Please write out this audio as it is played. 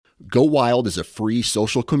Go Wild is a free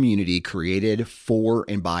social community created for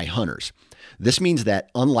and by hunters. This means that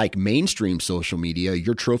unlike mainstream social media,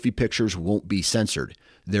 your trophy pictures won't be censored.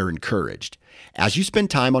 They're encouraged. As you spend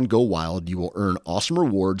time on Go Wild, you will earn awesome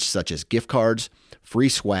rewards such as gift cards, free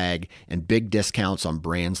swag, and big discounts on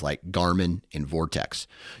brands like Garmin and Vortex.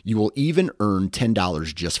 You will even earn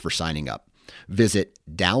 $10 just for signing up. Visit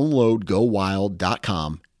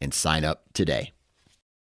downloadgowild.com and sign up today.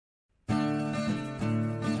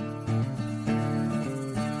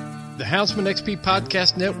 The Houndsman XP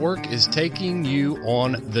Podcast Network is taking you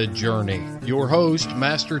on the journey. Your host,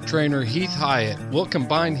 Master Trainer Heath Hyatt, will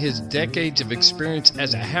combine his decades of experience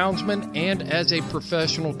as a houndsman and as a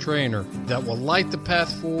professional trainer that will light the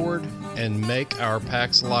path forward and make our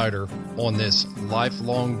packs lighter on this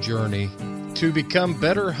lifelong journey to become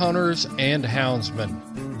better hunters and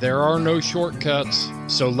houndsmen. There are no shortcuts,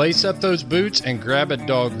 so lace up those boots and grab a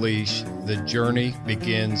dog leash. The journey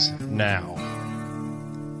begins now.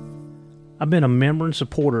 I've been a member and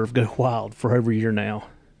supporter of Go Wild for over a year now.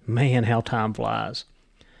 Man, how time flies.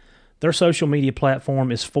 Their social media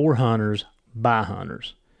platform is for hunters, by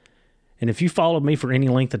hunters. And if you followed me for any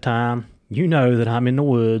length of time, you know that I'm in the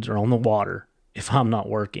woods or on the water if I'm not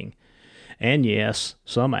working. And yes,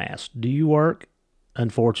 some ask, do you work?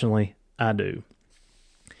 Unfortunately, I do.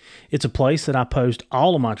 It's a place that I post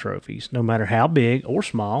all of my trophies, no matter how big or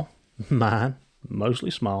small. Mine, mostly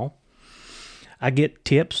small. I get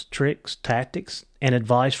tips, tricks, tactics, and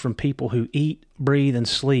advice from people who eat, breathe, and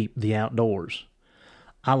sleep the outdoors.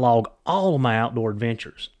 I log all of my outdoor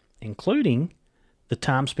adventures, including the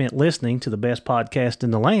time spent listening to the best podcast in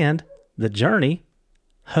the land, The Journey,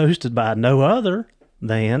 hosted by no other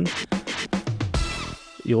than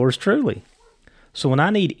yours truly. So when I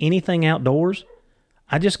need anything outdoors,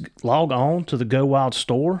 I just log on to the Go Wild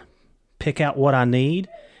store, pick out what I need,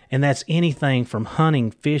 and that's anything from hunting,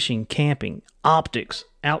 fishing, camping, optics,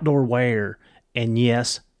 outdoor wear, and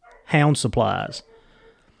yes, hound supplies.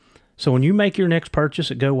 So when you make your next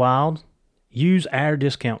purchase at Go Wild, use our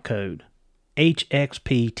discount code,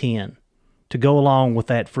 HXP10, to go along with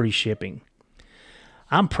that free shipping.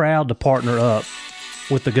 I'm proud to partner up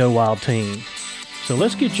with the Go Wild team. So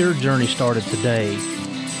let's get your journey started today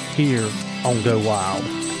here on Go Wild.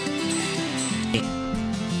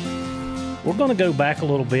 We're going to go back a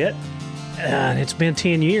little bit. It's been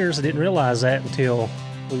 10 years. I didn't realize that until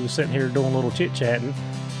we were sitting here doing a little chit-chatting.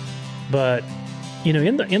 But, you know,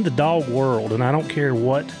 in the dog world, and I don't care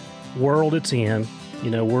what world it's in, you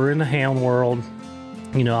know, we're in the hound world.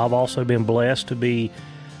 You know, I've also been blessed to be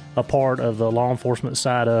a part of the law enforcement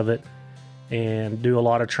side of it and do a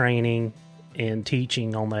lot of training and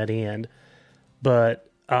teaching on that end. But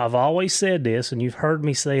I've always said this, and you've heard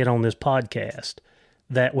me say it on this podcast,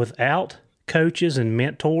 that without coaches and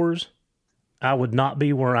mentors, I would not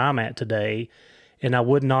be where I'm at today, and I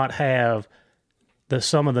would not have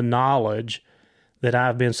some of the knowledge that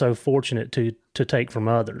I've been so fortunate to take from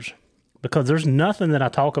others. Because there's nothing that I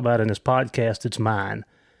talk about in this podcast that's mine.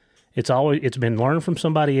 It's been learned from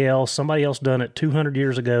somebody else. Somebody else done it 200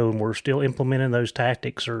 years ago, and we're still implementing those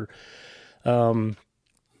tactics or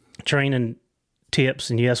training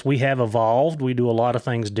tips. And yes, we have evolved. We do a lot of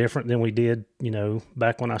things different than we did, you know,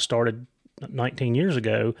 back when I started 19 years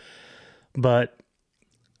ago. But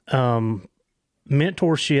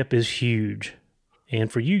mentorship is huge. And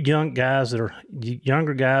for you younger guys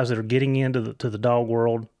that are getting into the dog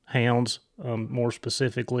world, hounds more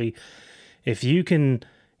specifically, if you can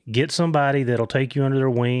get somebody that'll take you under their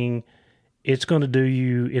wing, it's going to do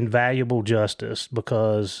you invaluable justice,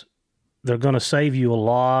 because they're going to save you a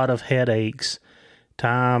lot of headaches,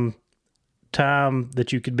 time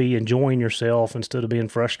that you could be enjoying yourself instead of being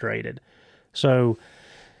frustrated. So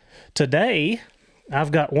today,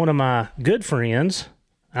 I've got one of my good friends,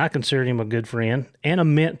 I consider him a good friend, and a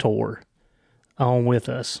mentor on with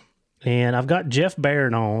us. And I've got Jeff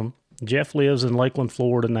Barron on. Jeff lives in Lakeland,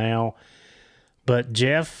 Florida now. But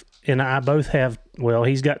Jeff and I both have, well,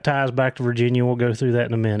 he's got ties back to Virginia. We'll go through that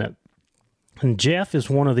in a minute. And Jeff is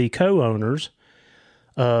one of the co-owners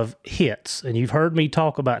of HITS. And you've heard me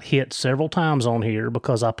talk about HITS several times on here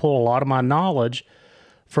because I pull a lot of my knowledge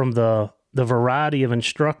from the variety of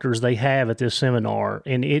instructors they have at this seminar.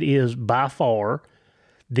 And it is by far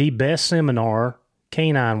the best seminar,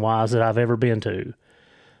 canine-wise, that I've ever been to.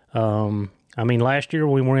 I mean, last year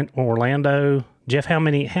we went to Orlando. Jeff, how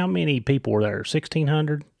many people were there?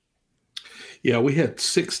 1,600? Yeah, we had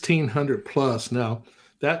 1,600 plus. Now,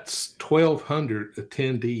 that's 1,200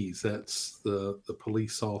 attendees. That's the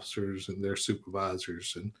police officers and their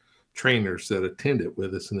supervisors and trainers that attended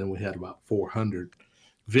with us. And then we had about 400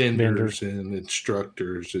 vendors and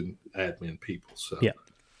instructors and admin people. So yeah.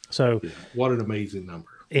 So what an amazing number.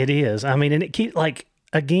 It is. I mean, and it keeps, like,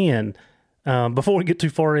 again, before we get too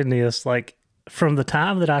far in this, like, from the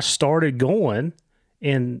time that I started going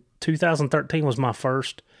in 2013 was my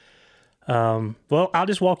first, well, I'll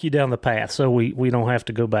just walk you down the path so we don't have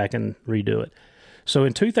to go back and redo it. So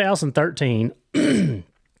in 2013,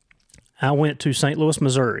 I went to St. Louis,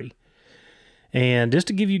 Missouri. And just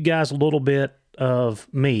to give you guys a little bit of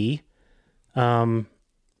me, I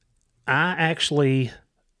actually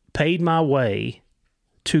paid my way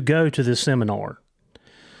to go to this seminar.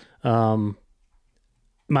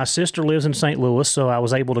 My sister lives in St. Louis, so I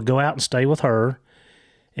was able to go out and stay with her.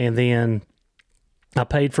 And then I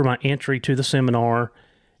paid for my entry to the seminar,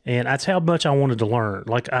 and that's how much I wanted to learn.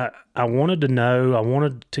 Like, I wanted to know, I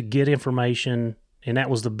wanted to get information, and that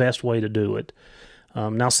was the best way to do it.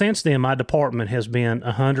 Now, since then, my department has been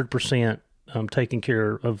 100% taking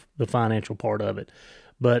care of the financial part of it.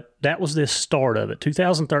 But that was the start of it,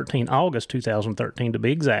 2013, August 2013 to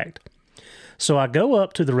be exact. So I go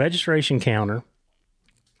up to the registration counter,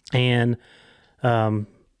 and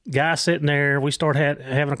guy sitting there, we start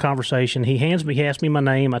having a conversation. He asks me my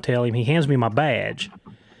name, I tell him, he hands me my badge.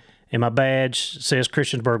 And my badge says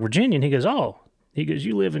Christiansburg, Virginia. And he goes,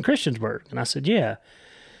 you live in Christiansburg? And I said, yeah.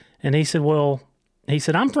 And he said,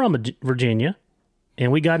 I'm from Virginia.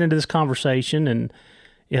 And we got into this conversation,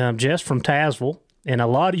 and Jeff's from Tazewell. And a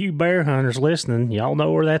lot of you bear hunters listening, y'all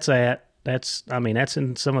know where that's at. That's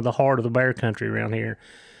in some of the heart of the bear country around here.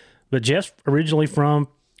 But Jeff's originally from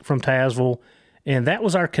Tazewell, and that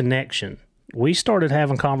was our connection. We started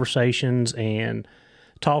having conversations and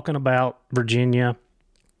talking about Virginia,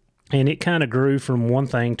 and it kind of grew from one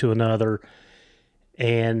thing to another.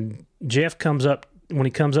 And Jeff comes up, when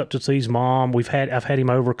he comes up to see his mom, I've had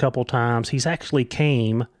him over a couple of times. He's actually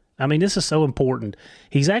came, I mean, this is so important.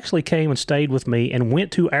 He's actually came and stayed with me and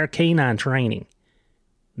went to our canine training.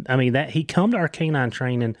 I mean, that he come to our canine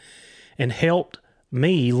training and helped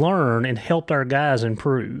me learn and helped our guys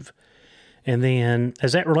improve. And then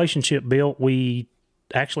as that relationship built, we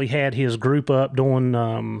actually had his group up doing,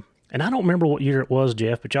 and I don't remember what year it was,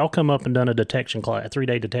 Jeff, but y'all come up and done a detection class, a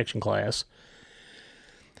 3-day detection class.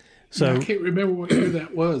 So I can't remember what year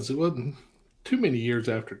that was. It wasn't too many years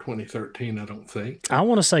after 2013, I don't think. I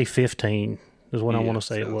want to say 15 is what I want to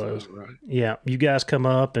say it was. Right. Yeah, you guys come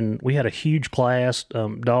up, and we had a huge class,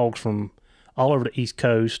 dogs from all over the East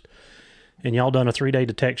Coast, and y'all done a 3-day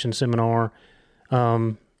detection seminar.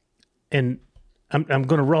 And I'm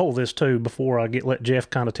going to roll this too before I let Jeff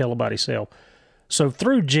kind of tell about himself. So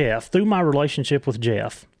through my relationship with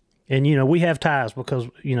Jeff, and, we have ties because,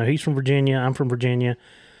 he's from Virginia, I'm from Virginia.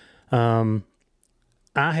 I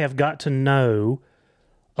have got to know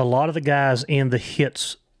a lot of the guys in the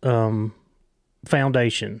HITS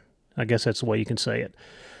Foundation. I guess that's the way you can say it.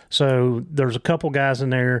 So there's a couple guys in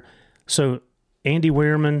there. So Andy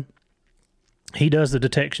Weirman, he does the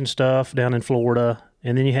detection stuff down in Florida.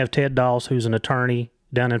 And then you have Ted Doss, who's an attorney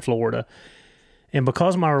down in Florida. And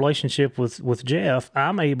because of my relationship with Jeff,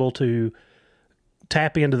 I'm able to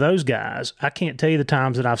tap into those guys. I can't tell you the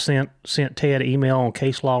times that I've sent Ted email on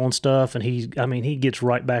case law and stuff, and he gets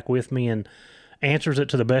right back with me and answers it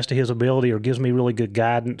to the best of his ability or gives me really good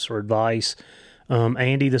guidance or advice.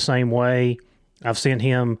 Andy, the same way. I've sent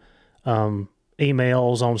him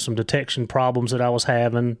emails on some detection problems that I was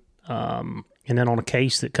having, and then on a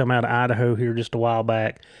case that come out of Idaho here just a while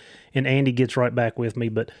back, and Andy gets right back with me.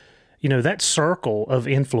 But, that circle of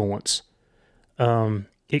influence,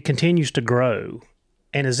 it continues to grow.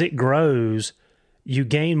 And as it grows, you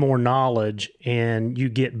gain more knowledge and you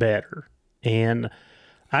get better. And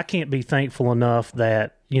I can't be thankful enough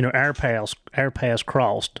that, our paths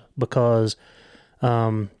crossed, because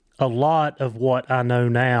a lot of what I know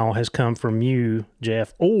now has come from you,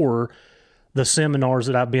 Jeff, or the seminars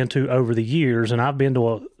that I've been to over the years, and I've been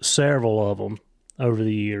to several of them over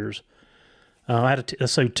the years.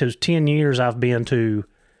 So to 10 years, I've been to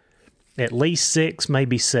at least 6,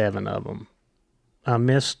 maybe 7 of them. I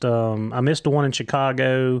missed the one in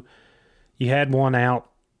Chicago. You had one out.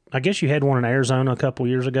 I guess you had one in Arizona a couple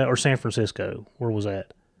years ago, or San Francisco. Where was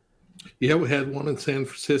that? Yeah, we had one in San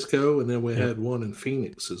Francisco, and then we had one in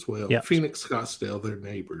Phoenix as well. Yep. Phoenix, Scottsdale, they're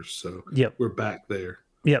neighbors, so we're back there.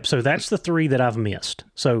 Yep. So that's the 3 that I've missed.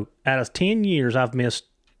 So out of 10 years, I've missed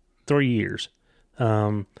 3 years,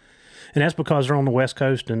 and that's because they're on the West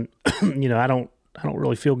Coast, and I don't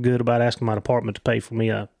really feel good about asking my department to pay for me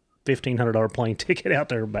a $1,500 plane ticket out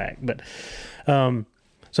there and back. But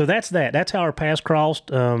so that's that. That's how our paths crossed.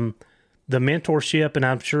 The mentorship, and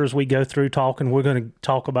I'm sure as we go through talking, we're going to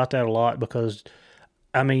talk about that a lot, because,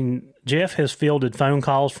 Jeff has fielded phone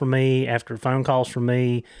calls from me after phone calls from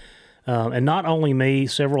me. And not only me,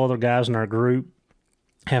 several other guys in our group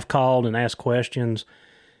have called and asked questions.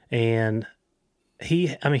 And he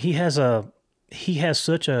has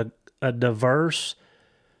such a diverse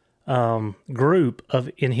group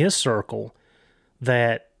in his circle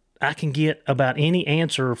that I can get about any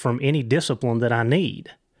answer from any discipline that I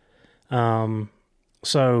need.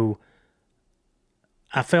 So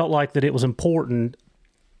I felt like that it was important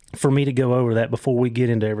for me to go over that before we get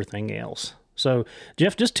into everything else. So,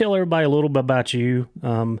 Jeff, just tell everybody a little bit about you,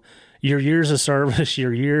 your years of service,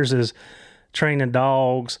 your years as training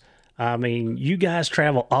dogs. I mean, you guys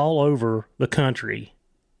travel all over the country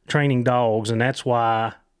training dogs, and that's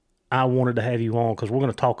why I wanted to have you on, because we're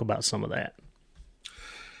going to talk about some of that.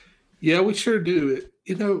 Yeah, we sure do.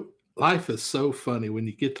 Life is so funny when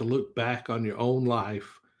you get to look back on your own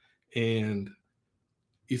life and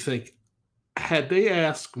you think, had they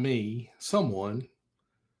asked me, someone,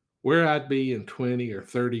 where I'd be in 20 or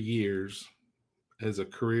 30 years as a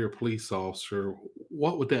career police officer,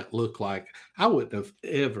 what would that look like? I wouldn't have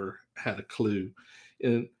ever had a clue.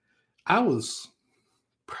 And I was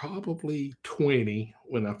probably 20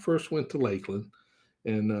 when I first went to Lakeland.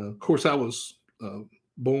 And of course, I was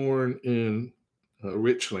born in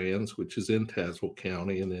Richlands, which is in Tazewell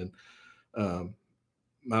County. And then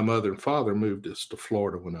my mother and father moved us to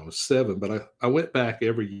Florida when I was 7. But I went back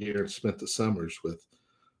every year and spent the summers with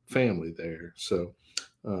family there. So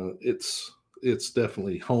it's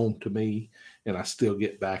definitely home to me, and I still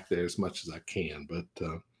get back there as much as I can. But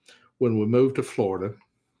when we moved to Florida,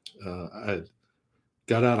 I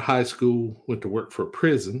got out of high school, went to work for a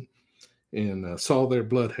prison, and saw their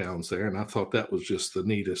bloodhounds there, and I thought that was just the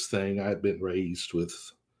neatest thing. I had been raised with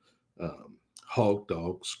hog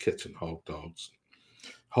dogs, catching hogs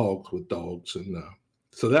with dogs, and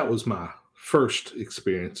so that was my first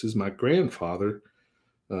experiences. My grandfather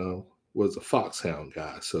was a foxhound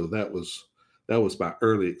guy, so that was my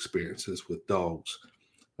early experiences with dogs.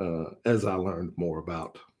 As I learned more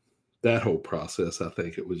about that whole process, I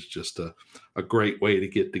think it was just a great way to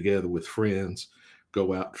get together with friends,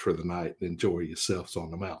 go out for the night and enjoy yourselves on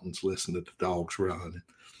the mountains, listen to the dogs run.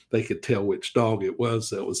 They could tell which dog it was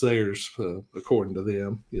that was theirs, according to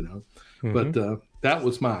them, Mm-hmm. But that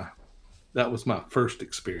was my first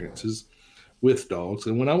experiences with dogs.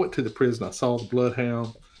 And when I went to the prison, I saw the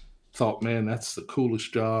bloodhound, thought, man, that's the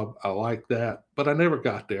coolest job. I like that. But I never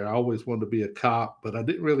got there. I always wanted to be a cop, but I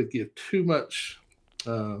didn't really give too much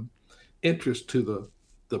interest to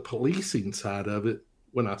the policing side of it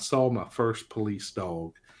when I saw my first police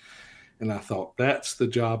dog. And I thought, that's the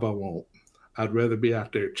job I want. I'd rather be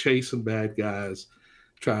out there chasing bad guys,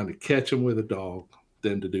 trying to catch them with a dog,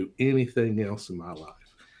 than to do anything else in my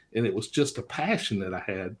life. And it was just a passion that I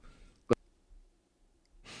had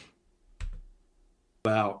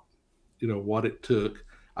about, what it took.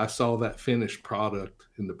 I saw that finished product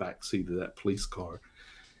in the backseat of that police car,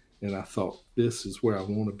 and I thought, this is where I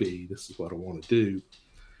want to be. This is what I want to do.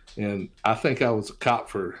 And I think I was a cop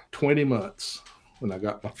for 20 months when I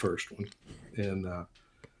got my first one. And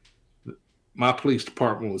my police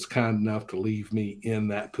department was kind enough to leave me in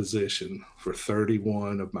that position for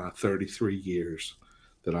 31 of my 33 years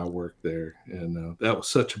that I worked there. And that was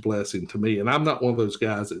such a blessing to me. And I'm not one of those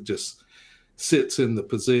guys that just sits in the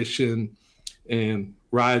position and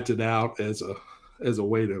rides it out as a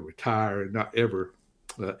way to retire and not ever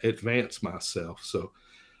advance myself. So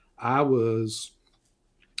I was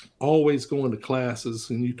always going to classes,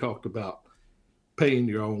 and you talked about paying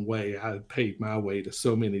your own way. I had paid my way to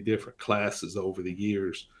so many different classes over the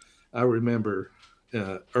years. I remember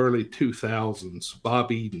early 2000s,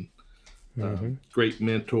 Bob Eden, great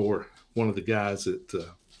mentor, one of the guys that,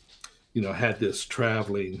 had this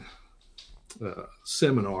traveling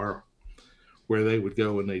seminar where they would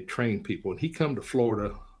go and they'd train people. And he come to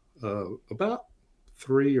Florida about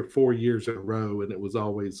 3 or 4 years in a row, and it was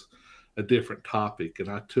always a different topic. And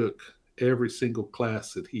I took every single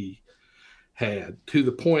class that he had, to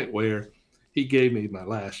the point where he gave me my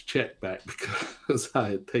last check back because I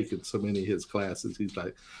had taken so many of his classes. He's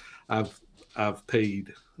like, I've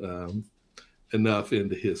paid enough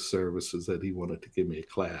into his services that he wanted to give me a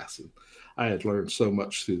class. And I had learned so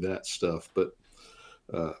much through that stuff, but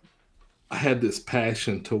I had this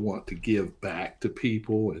passion to want to give back to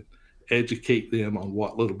people and educate them on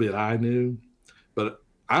what little bit I knew. But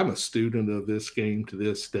I'm a student of this game to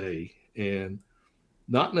this day, and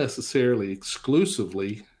not necessarily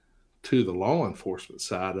exclusively to the law enforcement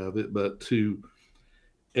side of it, but to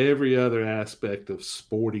every other aspect of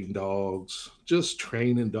sporting dogs, just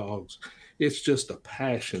training dogs. It's just a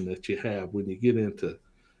passion that you have when you get into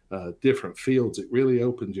different fields. It really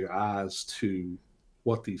opens your eyes to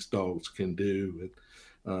what these dogs can do.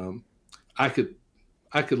 And I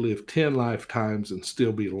could live 10 lifetimes and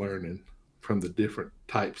still be learning from the different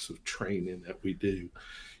types of training that we do.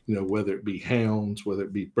 You know, whether it be hounds, whether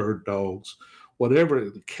it be bird dogs, whatever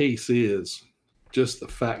the case is, just the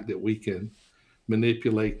fact that we can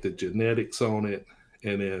manipulate the genetics on it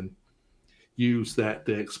and then use that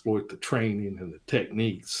to exploit the training and the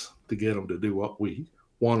techniques to get them to do what we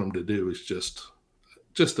want them to do is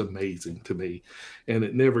just amazing to me, and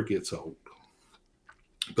it never gets old.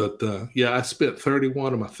 But yeah, I spent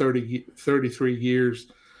 31 of my 33 years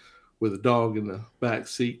with a dog in the back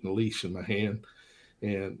seat and a leash in my hand.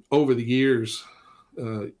 And over the years,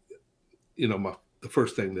 the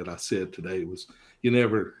first thing that I said today was, you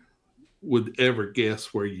never would ever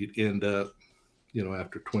guess where you'd end up,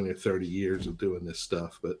 after 20 or 30 years of doing this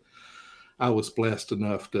stuff. But I was blessed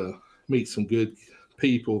enough to meet some good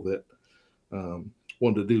people that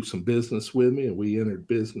wanted to do some business with me, and we entered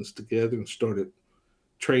business together and started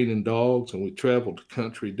training dogs, and we traveled the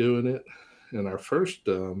country doing it. And our first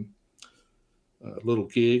little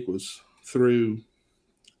gig was through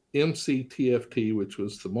MCTFT, which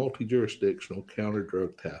was the Multi-Jurisdictional Counter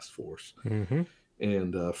Drug Task Force. Mm-hmm.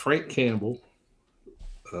 And Frank Campbell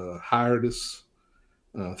hired us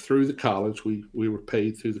through the college. We were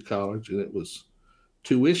paid through the college, and it was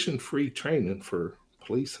tuition-free training for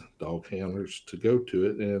police dog handlers to go to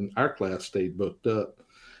it. And our class stayed booked up.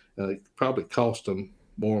 It probably cost them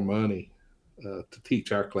more money to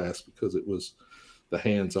teach our class because it was the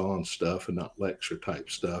hands-on stuff and not lecture type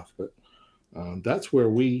stuff. But that's where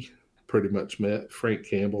we pretty much met. Frank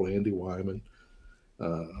Campbell, Andy Wyman,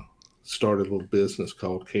 started a little business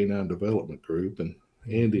called Canine Development Group, and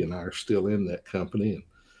Andy and I are still in that company,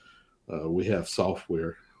 and we have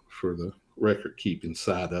software for the record keeping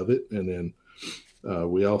side of it. And then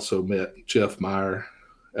we also met Jeff Meyer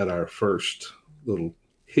at our first little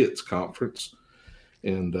HITS conference,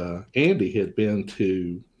 and Andy had been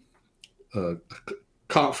to a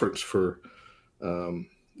conference for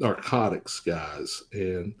narcotics guys,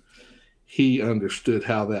 and he understood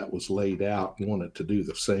how that was laid out and wanted to do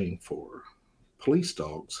the same for police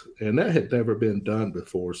dogs, and that had never been done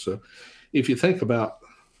before. So if you think about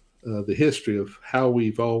the history of how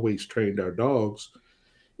we've always trained our dogs,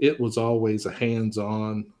 it was always a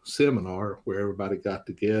hands-on seminar where everybody got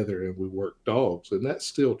together and we worked dogs, and that's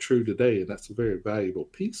still true today, and that's a very valuable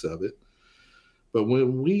piece of it. But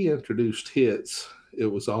when we introduced HITS, it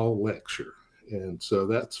was all lecture. And so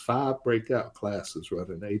that's 5 breakout classes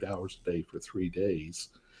running 8 hours a day for 3 days.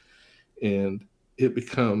 And it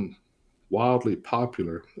became wildly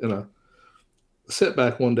popular. And I sat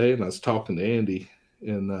back one day and I was talking to Andy,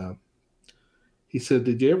 and he said,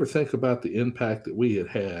 "Did you ever think about the impact that we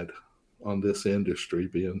had on this industry,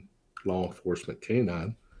 being law enforcement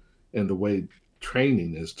canine, and the way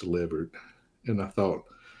training is delivered?" And I thought,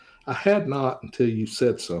 I had not until you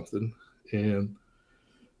said something. And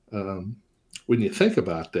when you think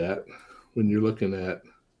about that, when you're looking at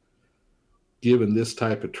giving this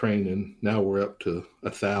type of training, now we're up to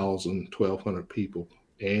 1,000, 1,200 people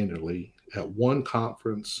annually at one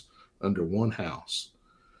conference under one house,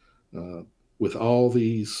 with all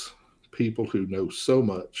these people who know so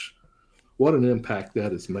much, what an impact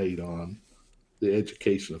that has made on the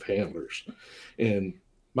education of handlers. And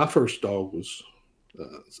my first dog was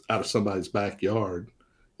out of somebody's backyard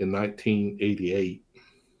in 1988.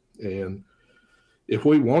 And if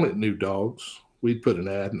we wanted new dogs, we'd put an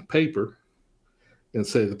ad in the paper and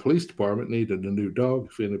say the police department needed a new dog.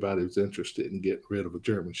 If anybody was interested in getting rid of a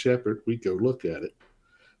German Shepherd, we'd go look at it.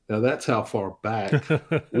 Now, that's how far back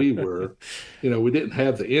we were. We didn't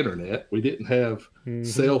have the internet. We didn't have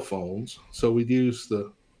cell phones. So we'd use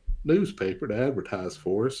the newspaper to advertise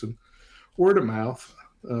for us, and word of mouth.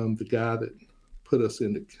 The guy that put us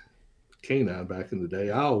into canine back in the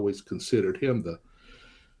day, I always considered him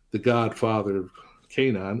the godfather of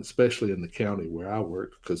canine, especially in the county where I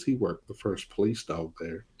worked, because he worked the first police dog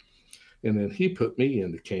there. And then he put me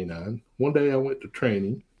into canine. One day I went to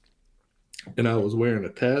training, and I was wearing a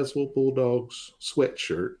Tazewell Bulldogs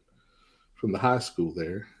sweatshirt from the high school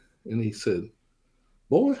there. And he said,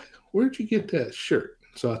 "Boy, where'd you get that shirt?"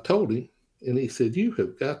 So I told him, and he said, "You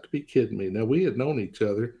have got to be kidding me." Now, we had known each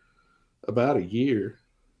other about a year,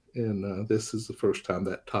 and this is the first time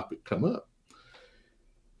that topic come up.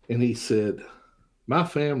 And he said, "My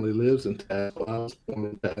family lives in Tazewell. I was born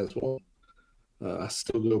in Tazewell. I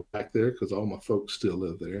still go back there because all my folks still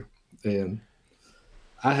live there." And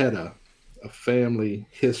I had a family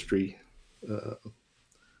history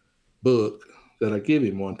book that I gave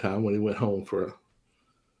him one time when he went home for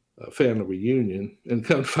a family reunion, and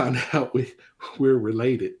come to find out we're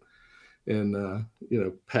related and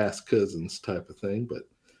past cousins type of thing. But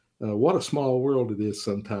what a small world it is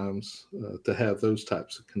sometimes to have those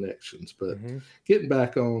types of connections. But getting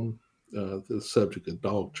back on the subject of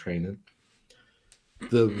dog training,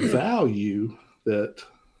 the value that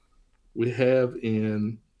we have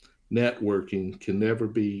in networking can never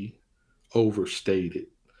be overstated.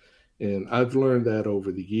 And I've learned that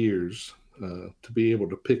over the years to be able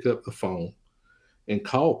to pick up the phone and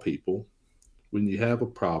call people when you have a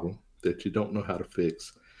problem that you don't know how to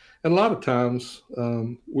fix. And a lot of times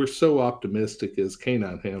we're so optimistic as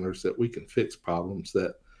canine handlers that we can fix problems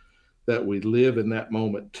that we live in that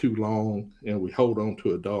moment too long, and we hold on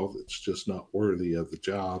to a dog that's just not worthy of the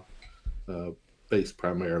job, based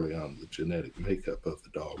primarily on the genetic makeup of the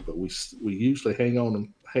dog. But we usually hang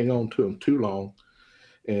on to them too long,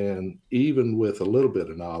 and even with a little bit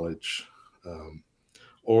of knowledge,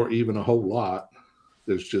 or even a whole lot,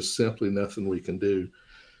 there's just simply nothing we can do.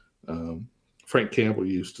 Frank Campbell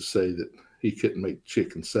used to say that he couldn't make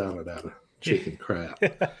chicken salad out of chicken crap.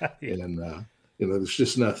 Yeah. And, there's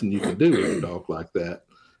just nothing you can do with a dog like that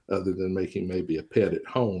other than making maybe a pet at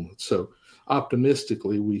home. So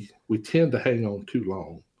optimistically, we tend to hang on too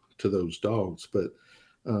long to those dogs. But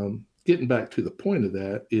getting back to the point of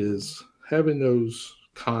that is having those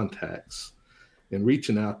contacts and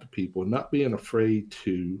reaching out to people and not being afraid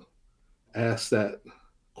to ask that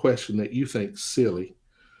question that you think silly,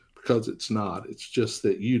 because it's not. It's just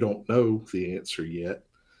that you don't know the answer yet.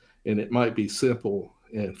 And it might be simple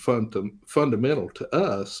and fundamental to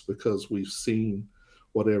us because we've seen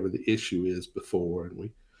whatever the issue is before, and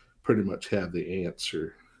we pretty much have the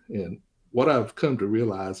answer. And what I've come to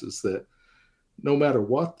realize is that no matter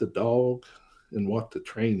what the dog and what the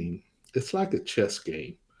training, it's like a chess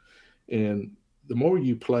game. And the more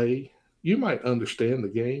you play, you might understand the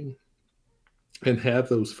game and have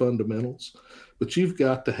those fundamentals, but you've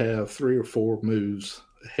got to have 3 or 4 moves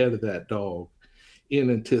ahead of that dog in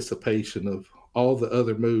anticipation of all the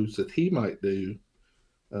other moves that he might do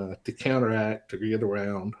to counteract or get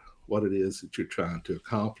around what it is that you're trying to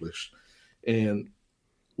accomplish. And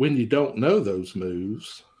when you don't know those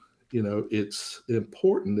moves, it's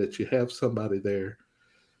important that you have somebody there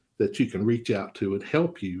that you can reach out to and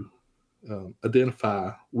help you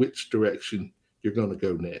identify which direction you're going to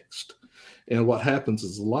go next. And what happens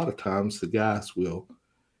is a lot of times the guys will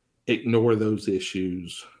ignore those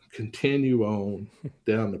issues, continue on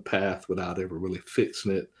down the path without ever really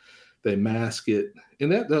fixing it. They mask it.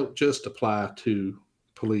 And that don't just apply to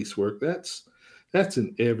police work. That's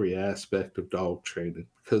in every aspect of dog training,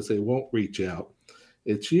 because they won't reach out.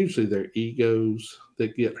 It's usually their egos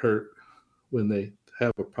that get hurt when they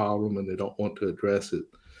have a problem and they don't want to address it.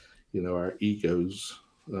 Our egos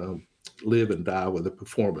live and die with the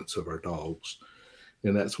performance of our dogs.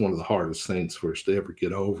 And that's one of the hardest things for us to ever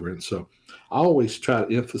get over. And so I always try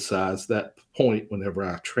to emphasize that point whenever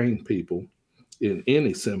I train people in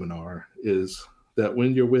any seminar, is that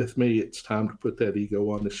when you're with me, it's time to put that ego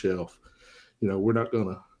on the shelf. We're not going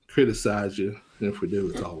to criticize you. And if we do,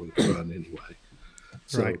 it's always fun anyway.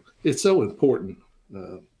 So Right. It's so important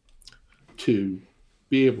to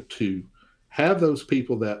be able to have those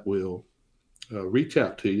people that will reach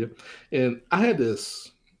out to you. And I had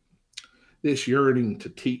this yearning to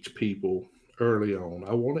teach people early on.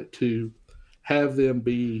 I wanted to have them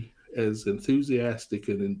be as enthusiastic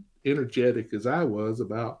and energetic as I was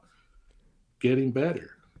about getting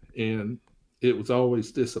better. And it was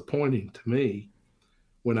always disappointing to me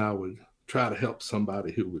when I would try to help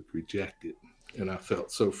somebody who would reject it. And I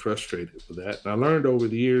felt so frustrated with that. And I learned over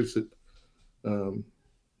the years that,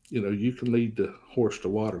 you can lead the horse to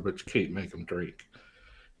water, but you can't make them drink.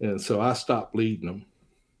 And so I stopped leading them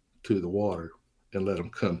to the water and let them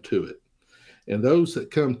come to it. And those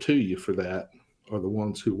that come to you for that are the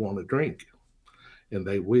ones who want to drink, and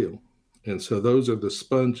they will. And so those are the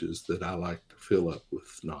sponges that I like to fill up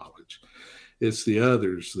with knowledge. It's the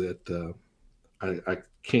others that I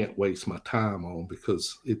can't waste my time on,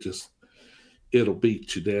 because it'll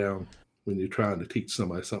beat you down when you're trying to teach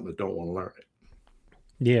somebody something that don't want to learn it.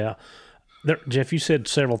 Yeah. Jeff, you said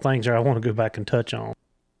several things there I want to go back and touch on.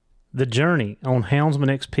 The Journey on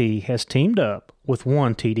Houndsman XP has teamed up with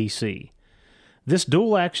One TDC. This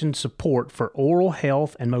dual-action support for oral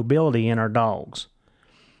health and mobility in our dogs.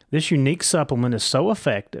 This unique supplement is so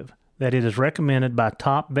effective that it is recommended by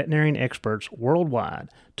top veterinarian experts worldwide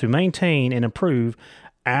to maintain and improve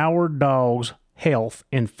our dog's health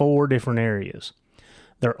in 4 different areas.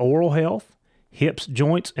 Their oral health, hips,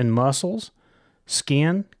 joints, and muscles,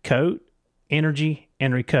 skin, coat, energy,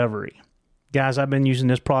 and recovery. Guys, I've been using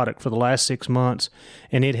this product for the last 6 months,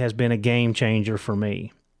 and it has been a game changer for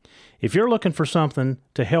me. If you're looking for something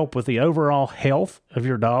to help with the overall health of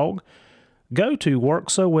your dog, Go to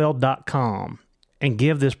worksowell.com and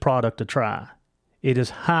give this product a try. It is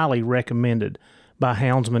highly recommended by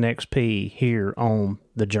Houndsman XP here on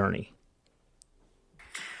The Journey.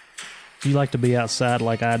 Do you like to be outside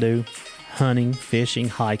like I do? Hunting, fishing,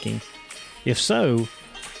 hiking? If so,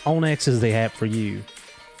 onX is the app for you.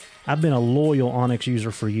 I've been a loyal onX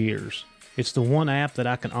user for years. It's the one app that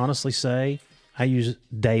I can honestly say I use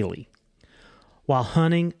daily. While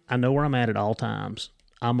hunting, I know where I'm at all times.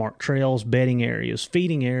 I mark trails, bedding areas,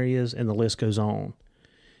 feeding areas, and the list goes on.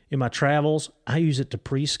 In my travels, I use it to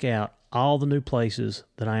pre-scout all the new places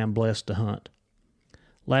that I am blessed to hunt.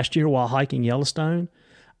 Last year while hiking Yellowstone,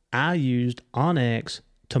 I used onX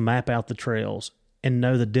to map out the trails and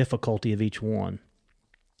know the difficulty of each one.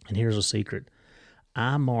 And here's a secret.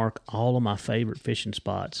 I mark all of my favorite fishing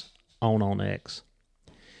spots on onX.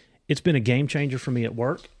 It's been a game changer for me at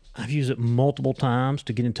work. I've used it multiple times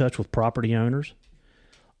to get in touch with property owners.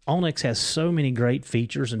 onX has so many great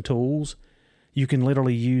features and tools, you can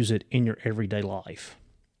literally use it in your everyday life.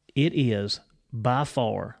 It is by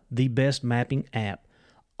far the best mapping app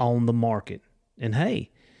on the market. And hey,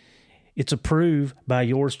 it's approved by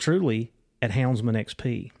yours truly at Houndsman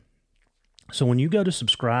XP. So when you go to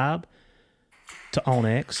subscribe to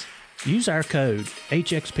onX, use our code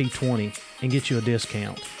HXP20 and get you a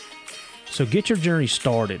discount. So get your journey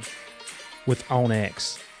started with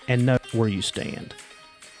onX and know where you stand.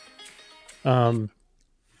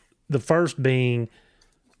 The first being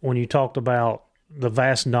when you talked about the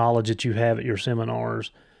vast knowledge that you have at your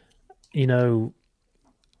seminars, you know,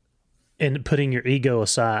 and putting your ego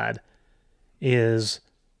aside is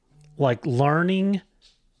like learning,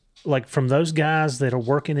 like from those guys that are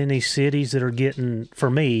working in these cities that are getting, for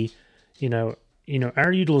me, you know,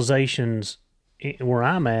 our utilizations where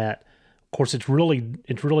I'm at, of course, it's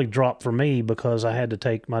really dropped for me because I had to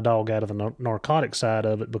take my dog out of the narcotic side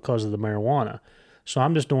of it because of the marijuana. So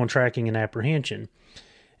I'm just doing tracking and apprehension.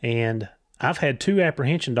 And I've had 2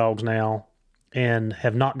 apprehension dogs now and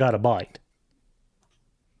have not got a bite.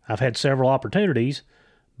 I've had several opportunities,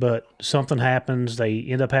 but something happens. They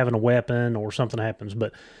end up having a weapon or something happens.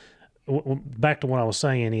 But back to what I was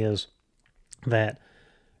saying is that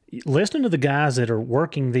listening to the guys that are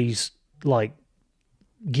working these, like,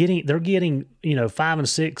 they're getting 5 and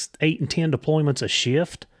 6, 8 and 10 deployments a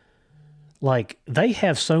shift. Like, they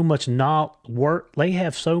have so much they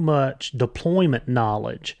have so much deployment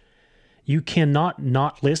knowledge. You cannot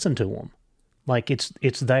not listen to them. Like,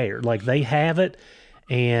 it's there. Like, they have it,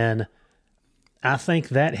 and I think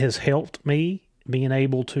that has helped me being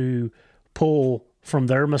able to pull from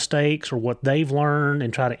their mistakes or what they've learned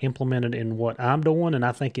and try to implement it in what I'm doing. And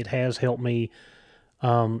I think it has helped me.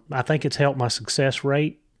 I think it's helped my success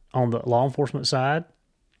rate on the law enforcement side.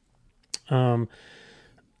 The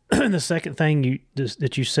second thing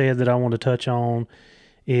that you said that I want to touch on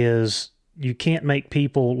is you can't make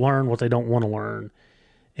people learn what they don't want to learn.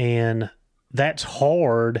 And that's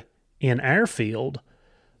hard in our field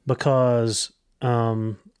because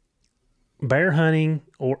bear hunting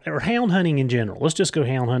or hound hunting in general, let's just go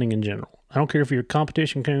hound hunting in general. I don't care if you're a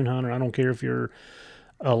competition coon hunter. I don't care if you're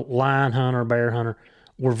a lion hunter, bear hunter.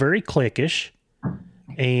 We're very cliquish,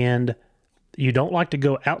 and you don't like to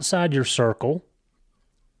go outside your circle,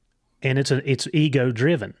 and it's ego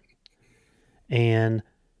driven. And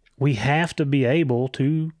we have to be able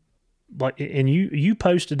to, like, and you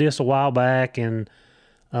posted this a while back, and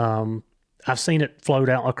I've seen it float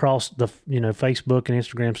out across the Facebook and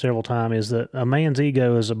Instagram several times, is that a man's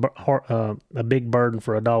ego is a big burden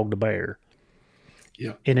for a dog to bear.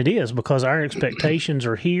 Yeah. And it is, because our expectations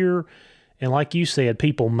are here. And like you said,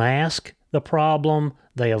 people mask the problem.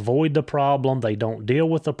 They avoid the problem. They don't deal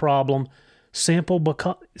with the problem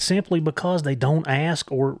simply because they don't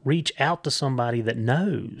ask or reach out to somebody that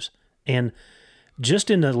knows. And just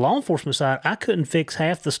in the law enforcement side, I couldn't fix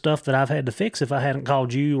half the stuff that I've had to fix if I hadn't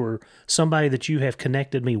called you or somebody that you have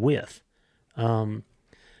connected me with.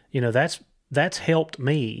 That's helped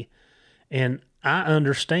me. And I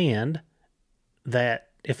understand that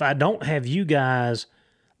if I don't have you guys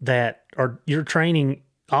that you're training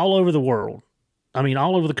all over the world, I mean,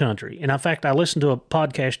 all over the country. And in fact, I listened to a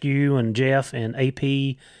podcast, you and Jeff and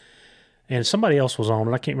AP, and somebody else was on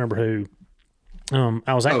it. I can't remember who.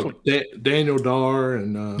 I was actually Daniel Darr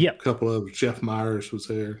and yep. a couple of Jeff Myers was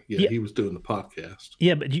there. Yeah, he was doing the podcast.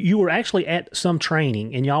 Yeah, but you were actually at some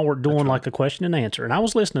training, and y'all were doing like a question and answer. And I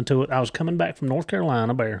was listening to it. I was coming back from North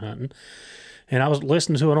Carolina bear hunting, and I was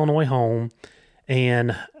listening to it on the way home.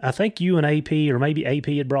 And I think you and AP, or maybe AP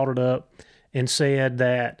had brought it up and said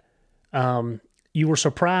that you were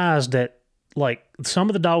surprised that, like, some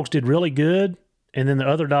of the dogs did really good, and then the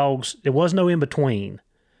other dogs, there was no in between.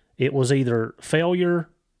 it was either failure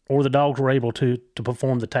or the dogs were able to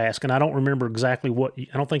perform the task. And I don't remember exactly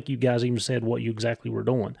I don't think you guys even said what you exactly were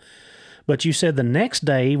doing. But you said the next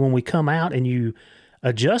day when we come out and you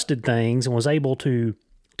adjusted things and was able to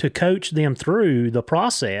coach them through the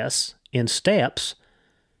process in steps,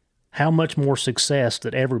 how much more success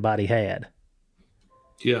that everybody had.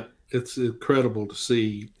 Yeah, it's incredible to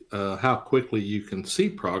see how quickly you can see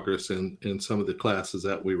progress in some of the classes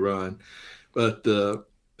that we run. But the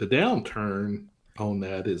downturn on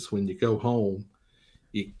that is when you go home,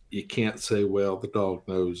 you can't say, well, the dog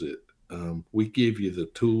knows it. We give you the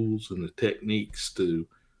tools and the techniques to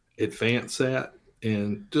advance that.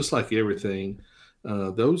 And just like everything,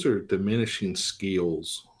 those are diminishing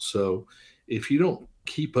skills. So if you don't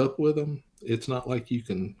keep up with them, it's not like you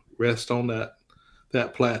can rest on that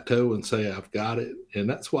plateau and say, I've got it. And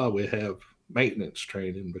that's why we have maintenance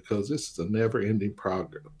training, because this is a never-ending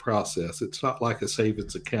process. It's not like a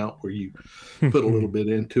savings account where you put a little bit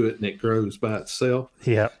into it and it grows by itself.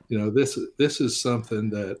 Yeah. This is something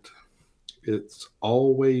that it's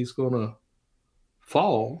always going to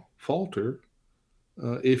falter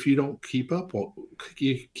if you don't keep up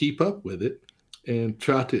with it and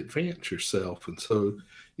try to advance yourself. And so,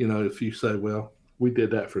 if you say, well, we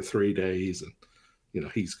did that for 3 days and,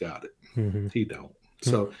 he's got it. Mm-hmm. He don't.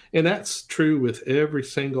 So, and that's true with every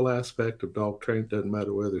single aspect of dog training. Doesn't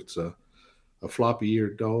matter whether it's a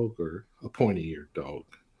floppy-eared dog or a pointy-eared dog.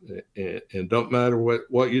 And don't matter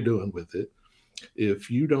what you're doing with it. If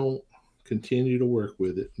you don't continue to work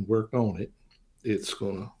with it and work on it, it's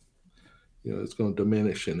going to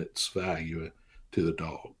diminish in its value to the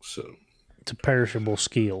dog. So it's a perishable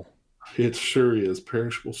skill. It sure is.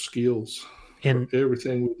 Perishable skills for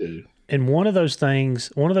everything we do. And one of those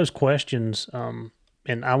questions,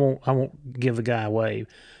 and I won't give the guy away,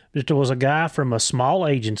 but there was a guy from a small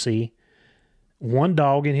agency, one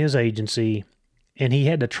dog in his agency, and he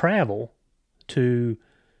had to travel to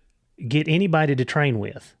get anybody to train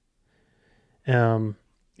with. And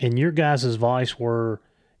your guys' advice were,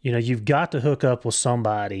 you've got to hook up with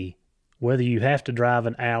somebody, whether you have to drive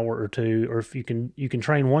an hour or two, or if you can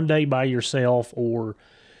train one day by yourself, or,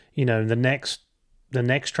 the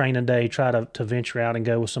next training day, try to venture out and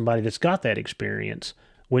go with somebody that's got that experience,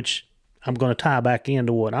 which I'm going to tie back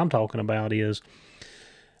into what I'm talking about is,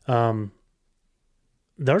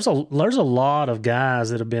 there's a lot of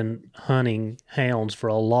guys that have been hunting hounds for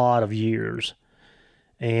a lot of years,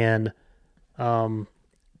 and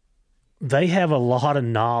they have a lot of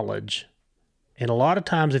knowledge, and a lot of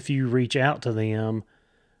times if you reach out to them,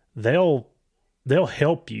 they'll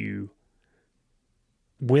help you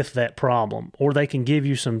with that problem, or they can give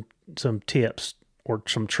you some tips or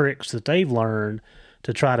some tricks that they've learned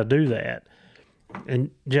to try to do that.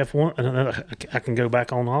 And Jeff, I can go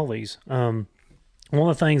back on all these. One of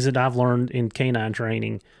the things that I've learned in canine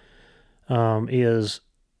training is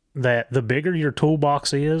that the bigger your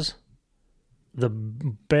toolbox is, the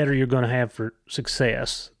better you're going to have for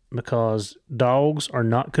success, because dogs are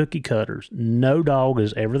not cookie cutters. No dog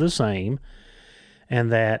is ever the same.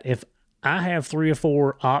 And that if I have 3 or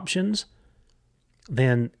 4 options,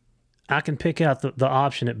 then I can pick out the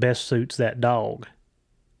option that best suits that dog.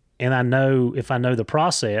 And I know if I know the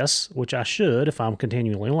process, which I should if I'm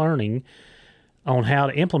continually learning, on how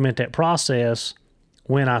to implement that process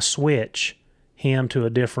when I switch him to a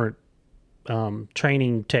different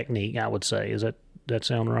training technique, I would say. Is that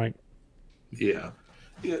sound right? Yeah.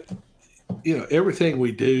 Everything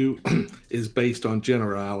we do is based on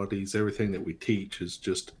generalities. Everything that we teach is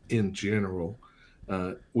just in general.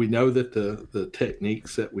 We know that the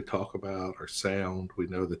techniques that we talk about are sound. We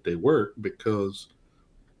know that they work because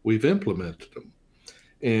we've implemented them.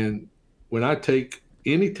 And when I take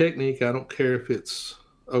any technique, I don't care if it's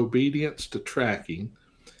obedience to tracking,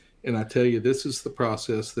 and I tell you, this is the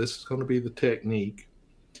process, this is going to be the technique,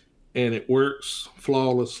 and it works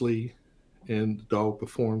flawlessly, and the dog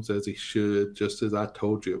performs as he should, just as I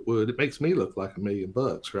told you it would. It makes me look like $1 million,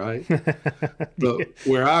 right? But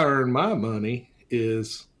where I earn my money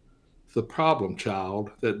is the problem child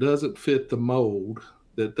that doesn't fit the mold,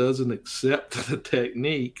 that doesn't accept the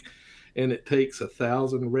technique, and it takes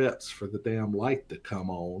 1,000 reps for the damn light to come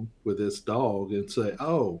on with this dog and say,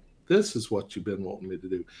 oh, this is what you've been wanting me to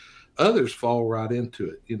do. Others fall right into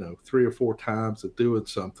it, 3 or 4 times of doing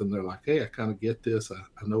something. They're like, hey, I kind of get this.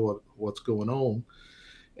 I know what's going on.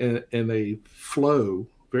 And they flow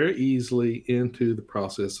very easily into the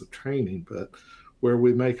process of training. But where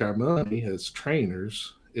we make our money as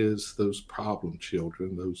trainers is those problem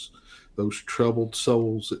children, those troubled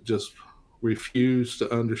souls that just refuse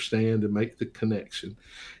to understand and make the connection.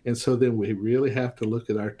 And so then we really have to look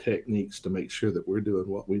at our techniques to make sure that we're doing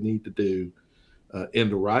what we need to do in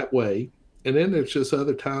the right way. And then there's just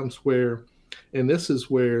other times where, and this is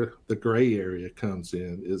where the gray area comes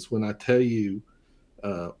in, is when I tell you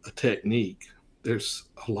a technique. There's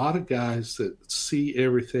a lot of guys that see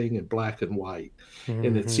everything in black and white,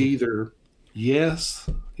 and it's either yes,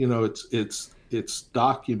 it's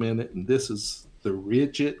documented, and this is the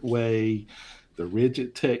rigid way, the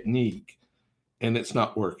rigid technique, and it's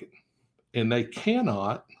not working, and they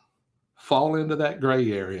cannot fall into that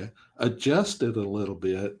gray area, adjust it a little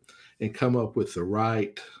bit, and come up with the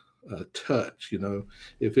right touch.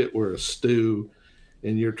 If it were a stew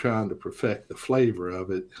and you're trying to perfect the flavor of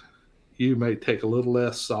it, you may take a little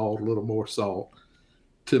less salt, a little more salt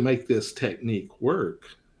to make this technique work.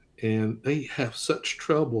 And they have such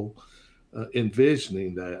trouble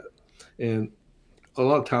envisioning that. And a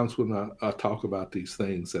lot of times when I talk about these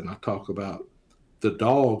things and I talk about the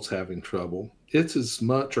dogs having trouble, it's as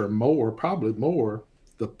much or more, probably more,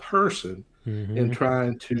 the person in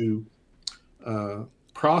trying to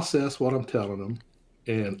process what I'm telling them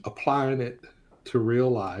and applying it to real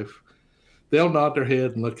life. They'll nod their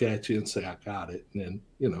head and look at you and say, I got it. And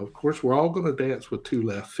then, of course, we're all going to dance with two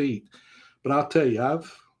left feet. But I'll tell you,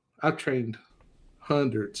 I've trained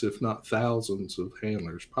hundreds, if not thousands of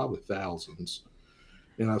handlers, probably thousands.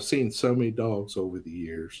 And I've seen so many dogs over the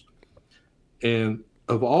years. And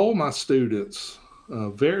of all my students,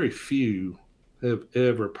 very few have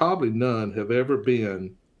ever, probably none, have ever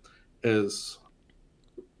been as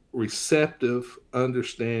receptive,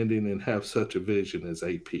 understanding, and have such a vision as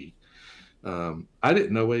AP. I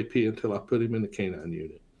didn't know AP until I put him in the canine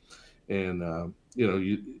unit. And,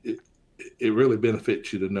 it really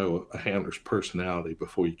benefits you to know a handler's personality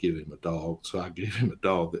before you give him a dog. So I gave him a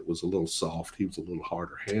dog that was a little soft. He was a little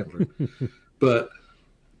harder handler. But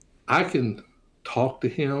I can talk to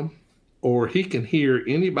him, or he can hear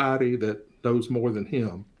anybody that knows more than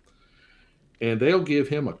him, and they'll give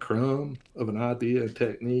him a crumb of an idea and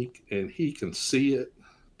technique, and he can see it,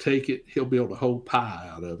 take it. He'll be able to hold pie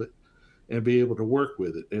out of it and be able to work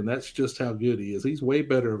with it. And that's just how good he is. He's way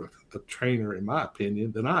better of a trainer, in my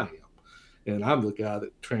opinion, than I am. And I'm the guy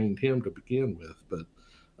that trained him to begin with. But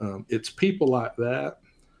it's people like that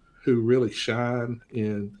who really shine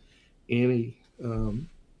in any,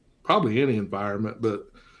 probably any environment, but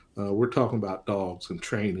we're talking about dogs and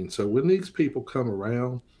training. So when these people come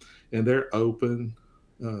around and they're open,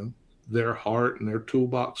 their heart and their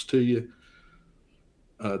toolbox to you,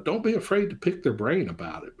 don't be afraid to pick their brain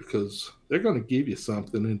about it, because they're going to give you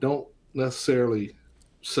something, and don't necessarily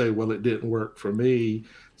say, well, it didn't work for me,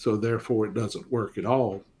 so therefore it doesn't work at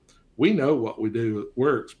all. We know what we do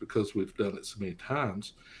works because we've done it so many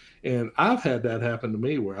times. And I've had that happen to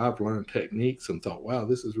me where I've learned techniques and thought, wow,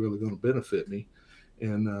 this is really going to benefit me.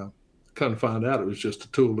 And kind of find out it was just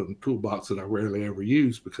a tool in the toolbox that I rarely ever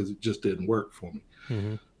use because it just didn't work for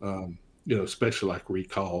me. Especially like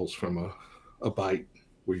recalls from a bite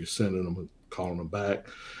where you're sending them and calling them back.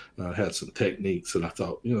 Had some techniques that I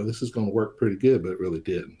thought, this is going to work pretty good, but it really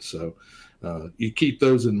didn't. So you keep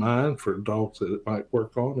those in mind for dogs that it might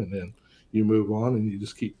work on, and then you move on and you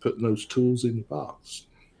just keep putting those tools in your box.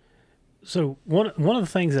 So one of the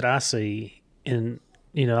things that I see, and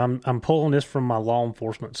I'm pulling this from my law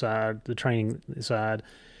enforcement side, the training side,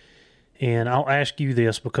 and I'll ask you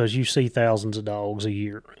this because you see thousands of dogs a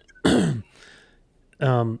year.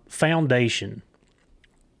 Foundation.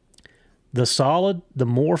 The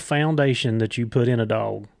more foundation that you put in a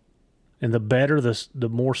dog, and the better the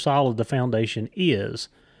more solid the foundation is,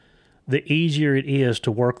 the easier it is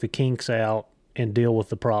to work the kinks out and deal with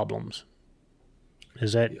the problems.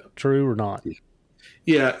 Is that true or not?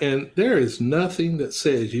 Yeah, and there is nothing that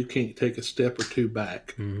says you can't take a step or two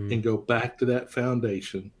back and go back to that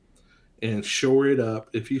foundation and shore it up.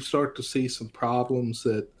 If you start to see some problems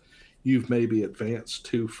that you've maybe advanced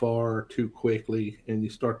too far, too quickly, and you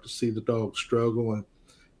start to see the dog struggle,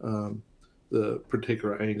 and the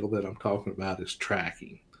particular angle that I'm talking about is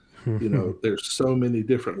tracking. There's so many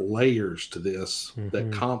different layers to this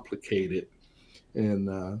that complicate it.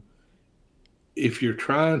 And if you're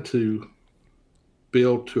trying to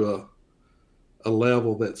build to a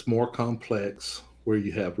level that's more complex, where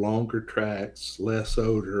you have longer tracks, less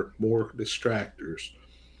odor, more distractors,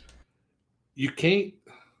 you can't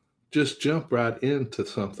just jump right into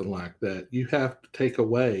something like that. You have to take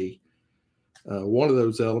away one of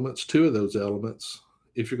those elements, two of those elements,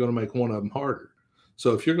 if you're going to make one of them harder.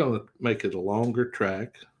 So if you're going to make it a longer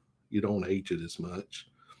track, you don't age it as much.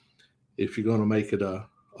 If you're going to make it a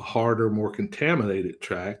harder, more contaminated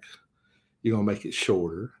track, you're going to make it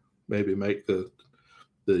shorter. maybe make the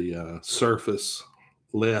surface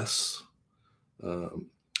less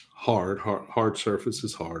hard. Hard surface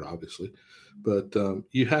is hard, obviously, but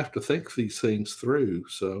you have to think these things through.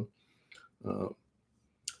 So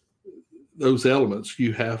those elements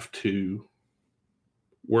you have to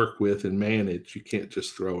work with and manage. You can't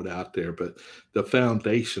just throw it out there, but the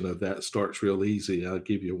foundation of that starts real easy. I'll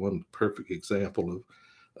give you one perfect example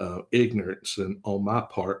of ignorance and on my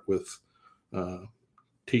part with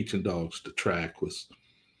teaching dogs to track was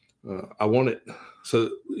I wanted,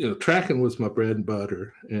 so, tracking was my bread and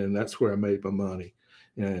butter, and that's where I made my money.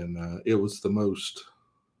 And it was the most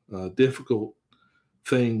difficult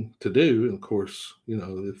thing to do. And of course,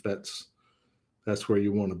 if that's where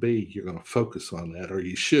you want to be, you're going to focus on that, or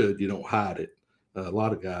you should. You don't hide it. A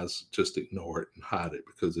lot of guys just ignore it and hide it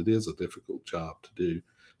because it is a difficult job to do,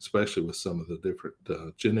 especially with some of the different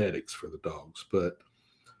genetics for the dogs. But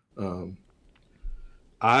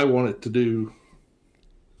I wanted to do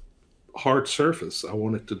hard surface. I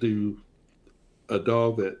wanted to do a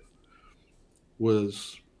dog that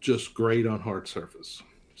was just great on hard surface.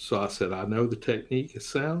 So I said, I know the technique is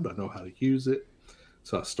sound. I know how to use it.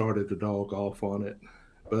 So I started the dog off on it.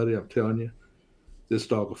 Buddy, I'm telling you, this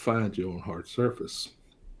dog will find you on hard surface.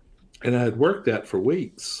 And I had worked that for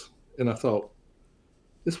weeks. And I thought,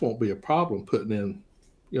 this won't be a problem putting in,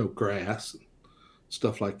 grass and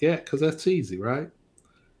stuff like that, because that's easy, right?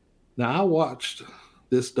 Now, I watched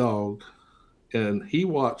this dog, and he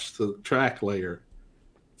watched the track layer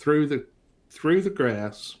through the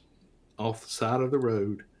grass off the side of the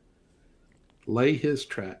road, lay his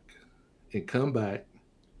track, and come back.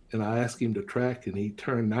 And I asked him to track, and he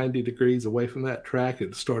turned 90 degrees away from that track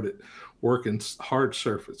and started working hard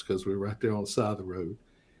surface because we were right there on the side of the road.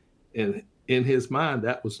 And in his mind,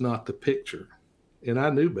 that was not the picture. And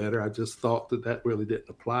I knew better. I just thought that really didn't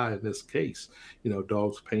apply in this case.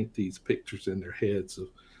 Dogs paint these pictures in their heads of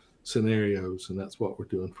scenarios, and that's what we're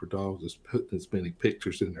doing for dogs, is putting as many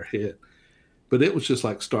pictures in their head. But it was just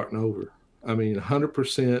like starting over. I mean,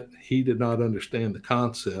 100%, he did not understand the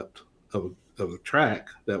concept of a track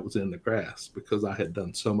that was in the grass because I had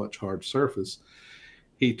done so much hard surface.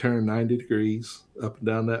 He turned 90 degrees up and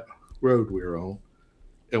down that road we were on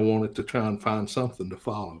and wanted to try and find something to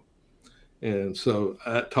follow. And so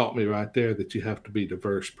that taught me right there that you have to be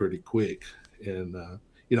diverse pretty quick. And,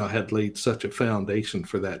 I had laid such a foundation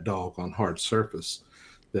for that dog on hard surface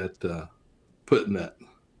that putting that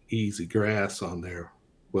easy grass on there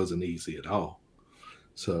wasn't easy at all.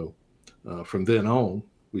 So from then on,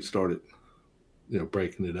 we started,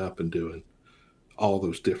 breaking it up and doing all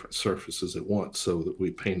those different surfaces at once so that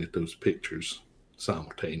we painted those pictures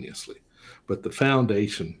simultaneously. But the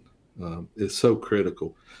foundation is so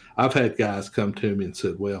critical. I've had guys come to me and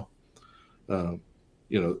said, well,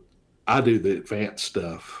 I do the advanced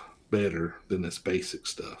stuff better than this basic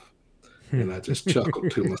stuff. And I just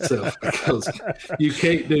chuckled to myself because you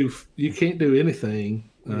can't do anything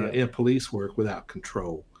in police work without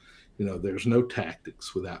control. There's no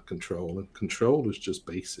tactics without control, and control is just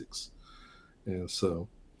basics. And so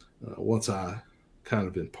once I kind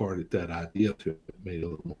of imparted that idea to him, it made a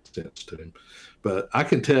little more sense to him. But I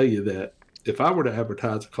can tell you that if I were to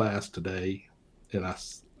advertise a class today, and I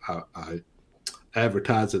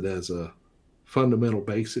advertise it as a fundamental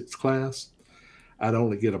basics class, I'd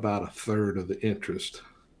only get about a third of the interest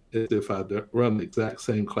if I'd run the exact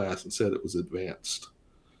same class and said it was advanced,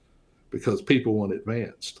 because people want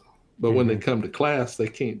advanced. But when they come to class, they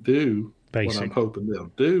can't do what I'm hoping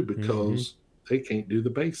they'll do because they can't do the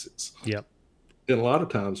basics. Yep. And a lot of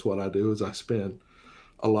times what I do is I spend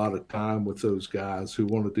a lot of time with those guys who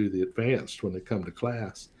want to do the advanced when they come to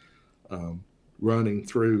class, running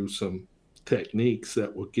through some techniques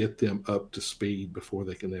that will get them up to speed before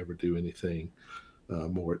they can ever do anything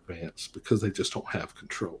more advanced, because they just don't have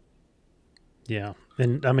control. Yeah.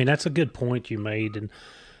 And I mean, that's a good point you made. And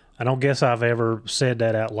I don't guess I've ever said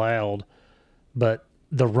that out loud, but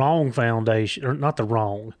the wrong foundation, or not the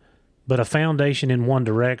wrong, but a foundation in one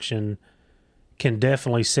direction can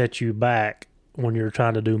definitely set you back when you're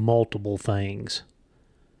trying to do multiple things.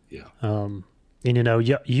 Yeah. And,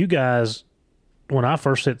 you guys, when I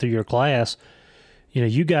first sit through your class,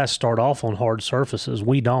 you guys start off on hard surfaces.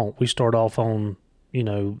 We don't. We start off on,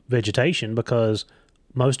 vegetation, because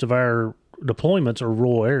most of our deployments are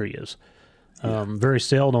rural areas. Very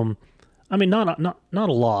seldom. I mean, not a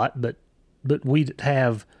lot, but we'd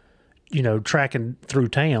have, tracking through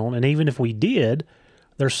town. And even if we did,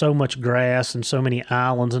 there's so much grass and so many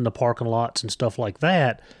islands in the parking lots and stuff like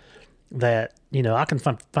that, I can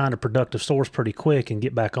find a productive source pretty quick and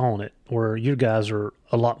get back on it, where you guys are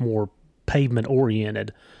a lot more pavement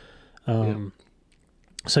oriented.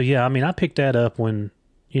 So yeah, I mean, I picked that up when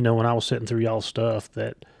I was sitting through y'all's stuff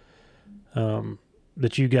that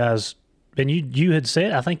you guys, and you had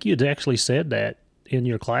said, I think you had actually said that in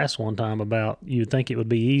your class one time about you'd think it would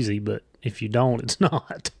be easy, but if you don't, it's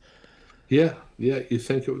not. Yeah, yeah, you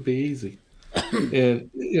think it would be easy. And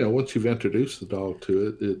once you've introduced the dog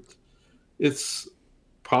to it's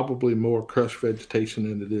probably more crushed vegetation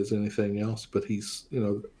than it is anything else. But he's,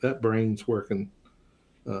 that brain's working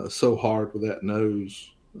so hard with that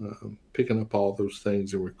nose, picking up all those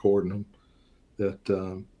things and recording them, that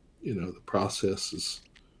the process is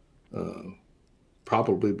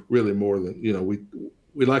probably really more than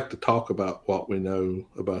we like to talk about what we know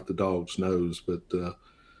about the dog's nose, but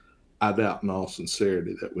I doubt in all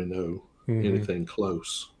sincerity that we know anything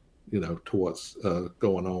close, to what's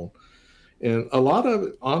going on. And a lot of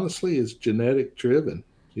it, honestly, is genetic driven.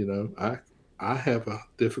 I have a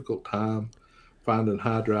difficult time finding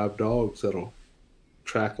high drive dogs that'll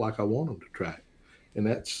track like I want them to track, and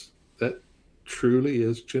that truly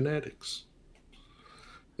is genetics.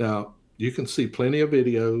 Now, you can see plenty of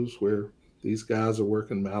videos where these guys are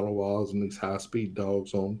working Malinois and these high speed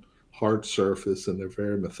dogs on hard surface, and they're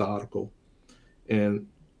very methodical. And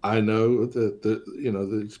I know that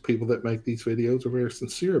these people that make these videos are very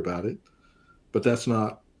sincere about it, but that's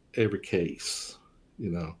not every case.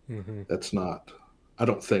 That's not. I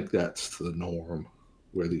don't think that's the norm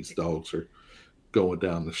where these dogs are going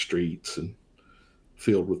down the streets and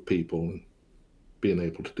filled with people and being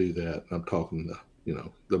able to do that. And I'm talking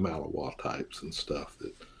the Malinois types and stuff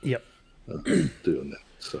that Yep. Doing that.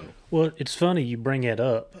 So Well, it's funny you bring it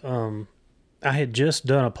up. I had just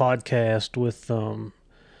done a podcast with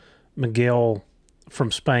Miguel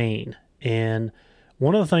from Spain, and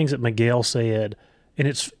one of the things that Miguel said, and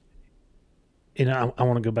I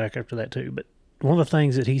want to go back after that too, but one of the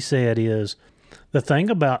things that he said is the thing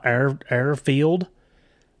about our field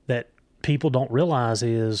that people don't realize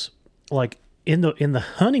is, like, in the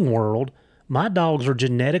hunting world, my dogs are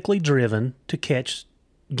genetically driven to catch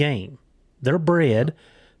game. They're bred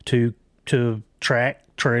to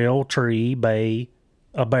track, trail, tree, bay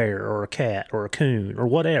a bear or a cat or a coon or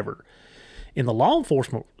whatever. In the law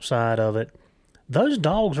enforcement side of it, those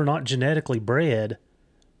dogs are not genetically bred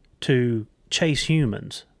to chase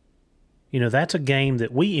humans. That's a game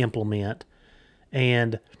that we implement,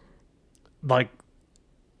 and like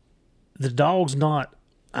the dog's not,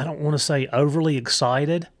 I don't want to say overly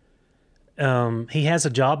excited. He has a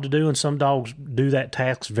job to do, and some dogs do that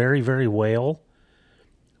task very, very well.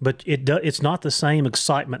 But it's not the same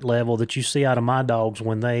excitement level that you see out of my dogs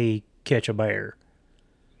when they catch a bear.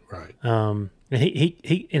 right. And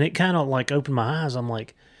he and it kind of like opened my eyes. I'm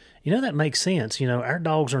like, that makes sense. Our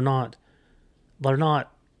dogs are not. They're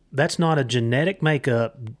not. That's not a genetic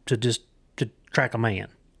makeup to track a man.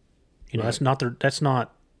 Right. That's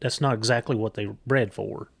not exactly what they're bred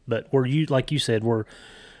for. But like you said, we're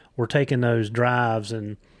taking those drives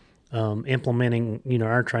and implementing,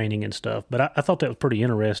 our training and stuff. But I thought that was pretty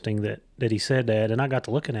interesting that he said that, and I got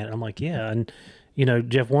to looking at it. I'm like, yeah. And,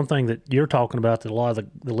 Jeff, one thing that you're talking about that a lot of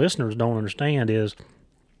the listeners don't understand is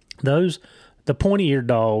the pointy-eared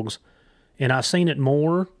dogs, and I've seen it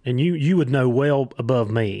more, and you would know well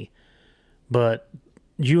above me, but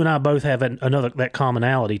you and I both have that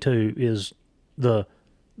commonality too, is the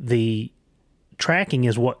tracking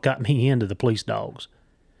is what got me into the police dogs.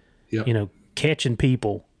 Yep. Catching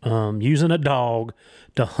people, using a dog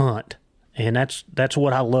to hunt. And that's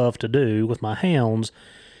what I love to do with my hounds.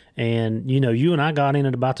 And, you and I got in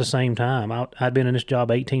at about the same time. I'd been in this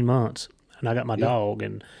job 18 months, and I got my dog.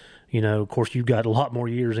 And, of course, you've got a lot more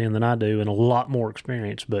years in than I do and a lot more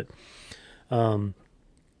experience. But, I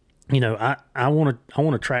want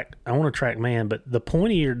to track man. But the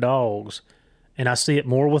pointy-eared dogs, and I see it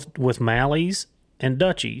more with Malleys and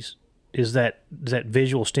Dutchies, is that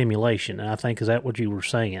visual stimulation. And I think, is that what you were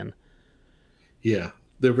saying? Yeah,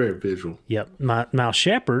 they're very visual. Yep. My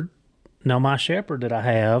shepherd that I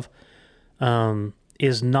have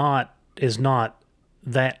is not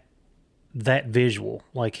that visual.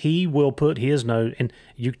 Like, he will put his nose, and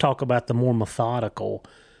you talk about the more methodical.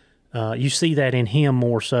 You see that in him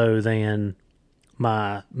more so than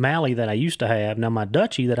my Malley that I used to have. Now my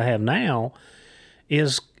Dutchie that I have now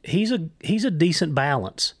he's a decent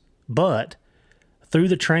balance. But through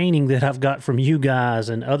the training that I've got from you guys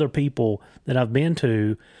and other people that I've been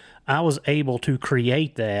to, I was able to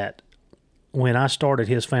create that when I started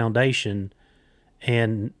his foundation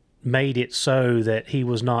and made it so that he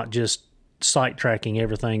was not just sight tracking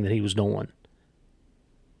everything that he was doing.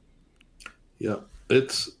 Yeah,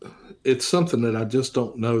 it's something that I just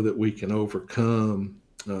don't know that we can overcome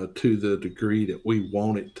to the degree that we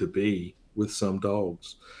want it to be. with some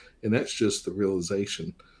dogs. And that's just the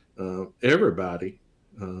realization. Everybody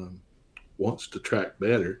wants to track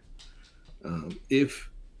better. If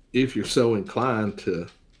you're so inclined to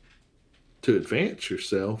advance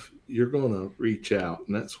yourself, you're going to reach out,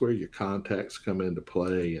 and that's where your contacts come into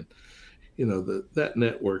play. And that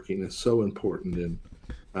networking is so important. And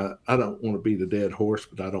I don't want to beat a dead horse,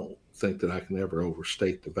 but I don't think that I can ever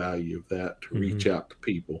overstate the value of that, to reach out to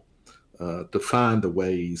people, to find the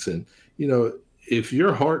ways. And if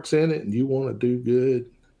your heart's in it and you want to do good,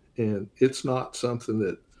 and it's not something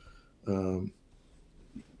that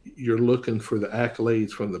you're looking for the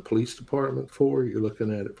accolades from the police department for, you're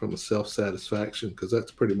looking at it from a self-satisfaction, because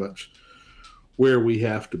that's pretty much where we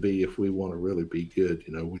have to be if we want to really be good.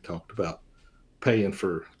 We talked about paying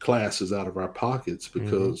for classes out of our pockets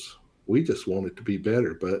because we just want it to be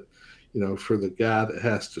better. But, for the guy that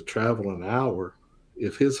has to travel an hour,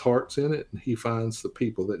 if his heart's in it and he finds the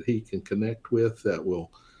people that he can connect with that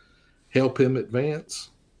will help him advance,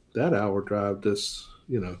 that hour drive just,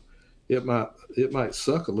 it might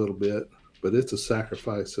suck a little bit, but it's a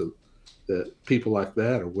sacrifice that people like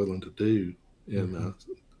that are willing to do. And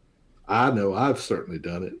I know I've certainly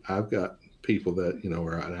done it. I've got people that,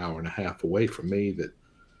 are an hour and a half away from me, that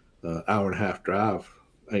hour and a half drive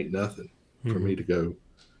ain't nothing for me to go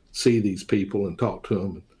see these people and talk to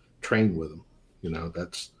them and train with them.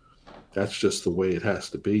 That's just the way it has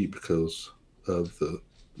to be, because of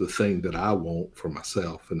the thing that I want for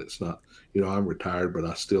myself. And it's not, I'm retired, but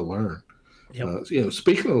I still learn. Yep.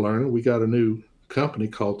 Speaking of learning, we got a new company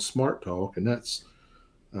called Smart Talk, and that's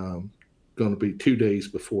going to be 2 days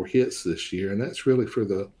before HITS this year. And that's really for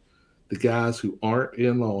the guys who aren't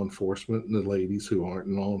in law enforcement and the ladies who aren't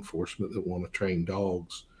in law enforcement that want to train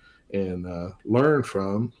dogs and learn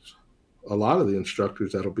from a lot of the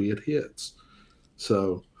instructors that'll be at HITS.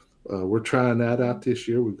 So we're trying that out this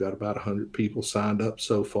year. We've got about 100 people signed up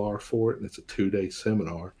so far for it, and it's a 2-day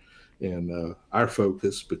seminar. And our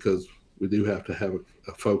focus, because we do have to have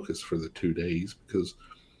a focus for the 2 days, because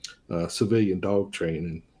civilian dog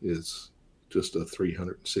training is just a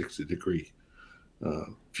 360-degree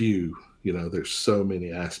view. There's so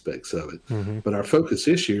many aspects of it. But our focus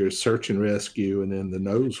this year is search and rescue, and then the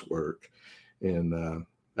nose work. And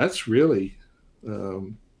that's really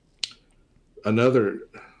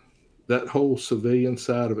that whole civilian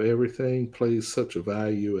side of everything plays such a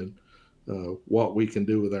value in what we can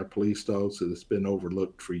do with our police dogs that it's been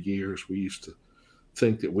overlooked for years. We used to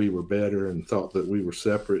think that we were better and thought that we were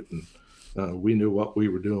separate, and we knew what we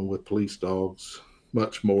were doing with police dogs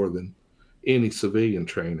much more than any civilian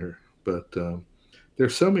trainer. But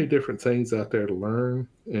there's so many different things out there to learn,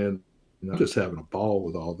 and I'm just having a ball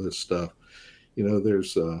with all this stuff.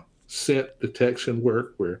 There's scent detection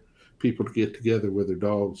work where people get together with their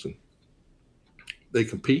dogs and they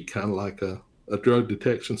compete, kind of like a drug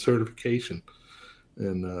detection certification.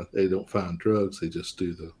 And they don't find drugs, they just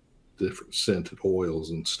do the different scented oils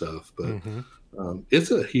and stuff. But it's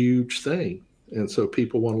a huge thing. And so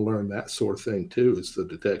people want to learn that sort of thing too, is the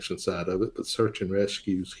detection side of it. But search and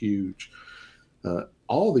rescue is huge.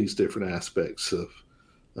 All these different aspects of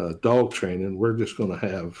dog training, we're just going to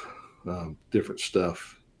have different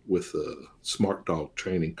stuff with the Smart Dog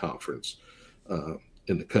Training Conference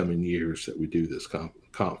in the coming years that we do this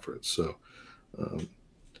conference. So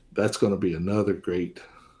that's going to be another great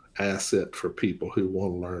asset for people who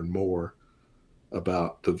want to learn more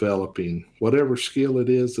about developing whatever skill it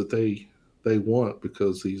is that they want,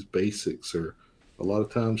 because these basics are a lot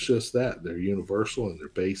of times just that. They're universal and they're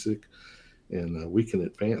basic, and we can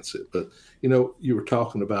advance it. But, you were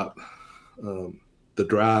talking about the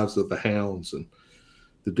drives of the hounds and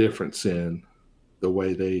the difference in the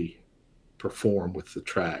way they perform with the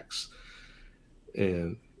tracks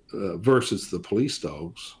and versus the police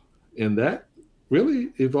dogs. And that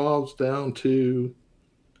really evolves down to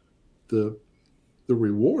the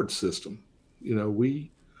reward system.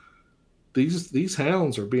 These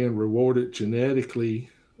hounds are being rewarded genetically,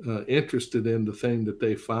 interested in the thing that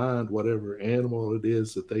they find, whatever animal it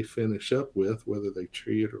is that they finish up with, whether they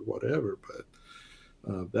tree it or whatever. But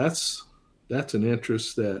that's an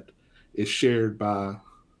interest that is shared by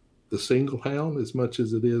the single hound as much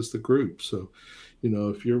as it is the group. So,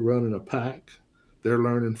 if you're running a pack, they're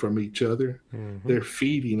learning from each other. They're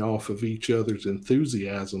feeding off of each other's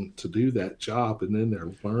enthusiasm to do that job, and then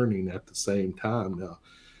they're learning at the same time. Now,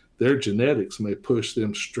 their genetics may push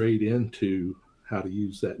them straight into how to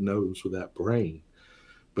use that nose with that brain,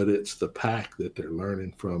 but it's the pack that they're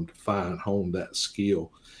learning from to find home that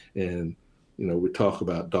skill. And we talk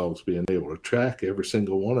about dogs being able to track every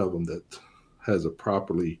single one of them that has a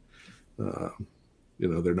properly,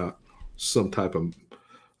 they're not some type of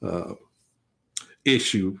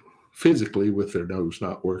issue physically with their nose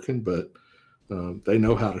not working, but they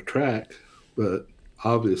know how to track. But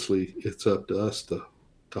obviously, it's up to us to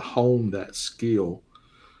hone that skill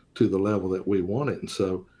to the level that we want it. And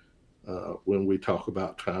so, when we talk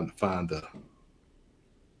about trying to find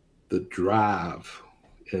the drive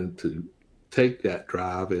and to take that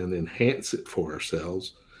drive and enhance it for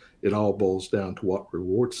ourselves, it all boils down to what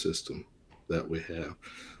reward system that we have.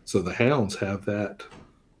 So the hounds have that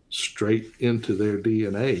straight into their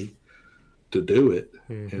DNA to do it,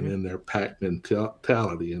 and then their pack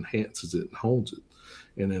mentality enhances it and hones it.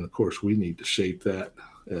 And then, of course, we need to shape that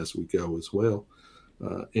as we go as well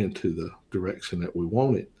into the direction that we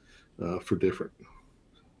want it for different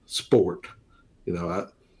sport. I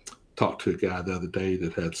talked to a guy the other day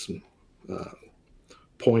that had some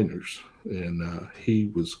pointers, and he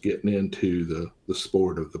was getting into the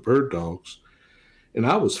sport of the bird dogs. And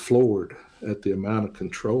I was floored at the amount of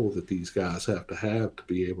control that these guys have to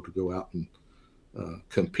be able to go out and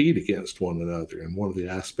compete against one another. And one of the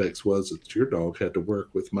aspects was that your dog had to work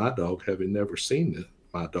with my dog, having never seen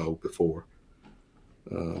my dog before.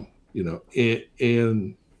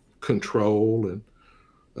 In control and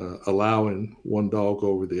allowing one dog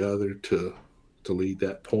over the other to lead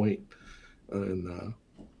that point. And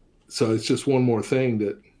so it's just one more thing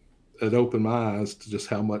that opened my eyes to just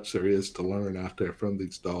how much there is to learn out there from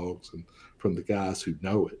these dogs and from the guys who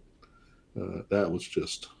know it. That was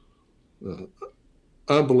just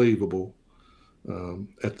unbelievable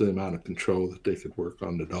at the amount of control that they could work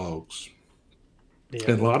on the dogs.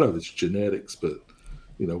 Yeah. And a lot of it's genetics, but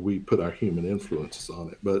we put our human influences on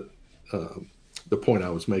it. But the point I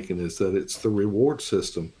was making is that it's the reward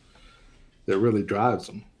system that really drives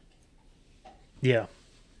them. Yeah.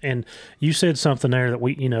 And you said something there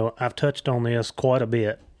that I've touched on this quite a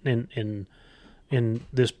bit in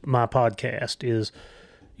this, my podcast is,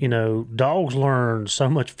 dogs learn so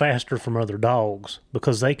much faster from other dogs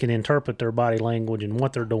because they can interpret their body language and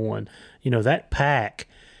what they're doing. That pack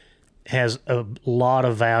has a lot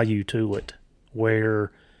of value to it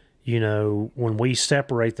where, when we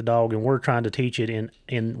separate the dog and we're trying to teach it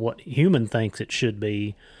in what human thinks it should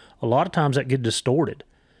be, a lot of times that gets distorted.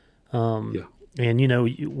 Yeah. And,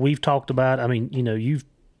 we've talked about, you've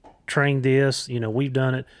trained this, we've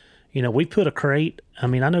done it, we put a crate. I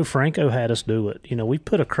know Franco had us do it. We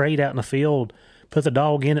put a crate out in the field, put the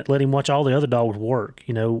dog in it, let him watch all the other dogs work.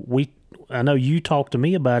 I know you talked to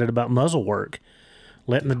me about muzzle work,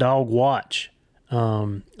 letting the dog watch,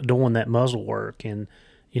 doing that muzzle work. And,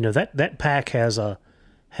 that pack has a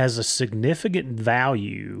significant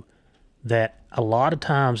value that a lot of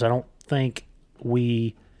times I don't think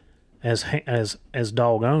we, as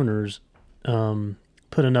dog owners,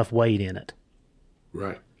 put enough weight in it.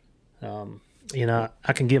 Right.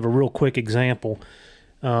 I can give a real quick example.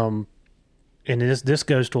 And this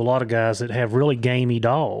goes to a lot of guys that have really gamey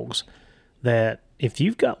dogs, that if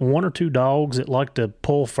you've got one or two dogs that like to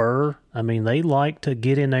pull fur, they like to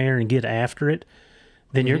get in there and get after it,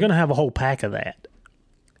 then you're going to have a whole pack of that.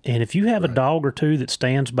 And if you have a dog or two that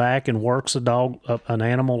stands back and works an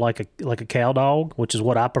animal like a cow dog, which is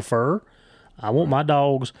what I prefer, I want my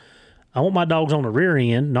dogs on the rear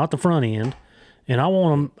end, not the front end, and I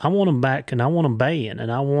want them back, and I want them baying,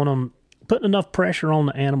 and I want them putting enough pressure on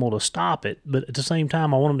the animal to stop it, but at the same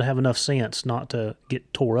time I want them to have enough sense not to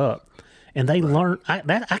get tore up. And they learn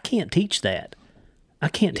I can't teach that. I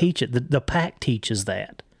can't teach it. The pack teaches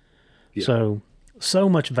that. Yeah. So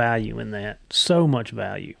much value in that. So much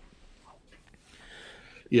value.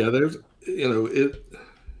 Yeah, there's, it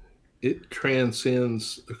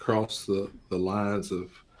transcends across the lines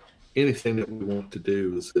of anything that we want to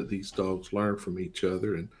do is that these dogs learn from each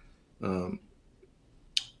other. And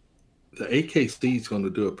the AKC is going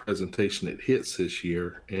to do a presentation at HITS this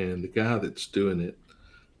year. And the guy that's doing it, I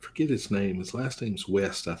forget his name. His last name's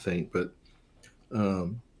West, I think. But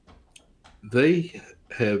they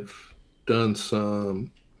have done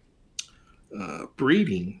some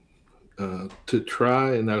breeding to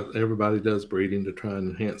try, and everybody does breeding to try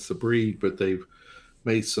and enhance the breed, but they've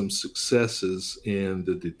made some successes in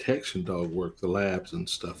the detection dog work, the labs and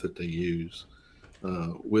stuff that they use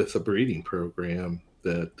with a breeding program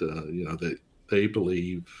that, that they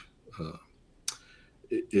believe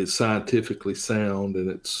is scientifically sound and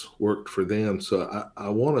it's worked for them. So I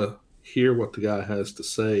want to hear what the guy has to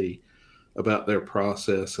say about their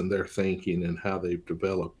process and their thinking and how they've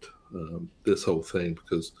developed this whole thing,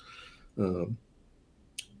 because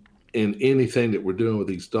in anything that we're doing with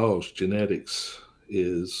these dogs, genetics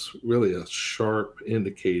is really a sharp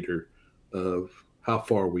indicator of how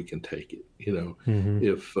far we can take it.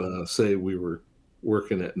 If say we were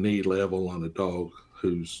working at knee level on a dog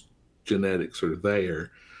who's genetics are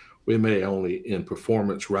there, we may only in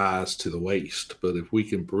performance rise to the waist. But if we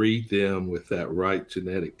can breed them with that right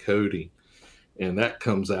genetic coding, and that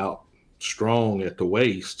comes out strong at the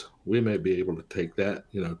waist, we may be able to take that,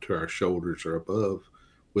 to our shoulders or above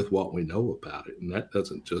with what we know about it. And that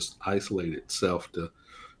doesn't just isolate itself to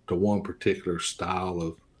one particular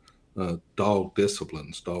style of dog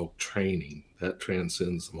disciplines, dog training. That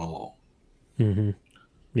transcends them all. Mm-hmm.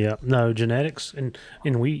 Yeah, no, genetics, and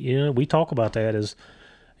we talk about that as,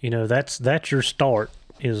 that's your start,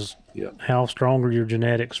 is how strong are your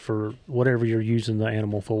genetics for whatever you're using the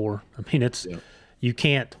animal for. I mean, you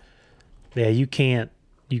can't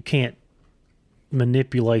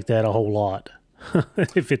manipulate that a whole lot.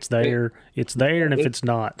 If it's there, it's there, and if it's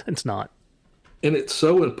not, it's not. And it's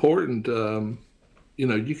so important.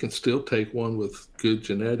 You can still take one with good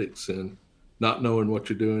genetics and not knowing what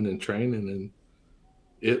you're doing in training, and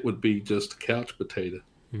it would be just a couch potato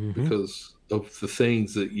because of the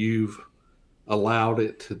things that you've allowed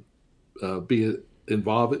it to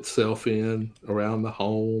involve itself in around the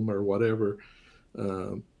home or whatever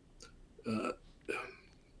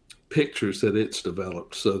pictures that it's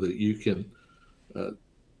developed, so that you can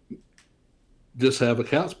just have a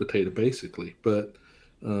couch potato basically. But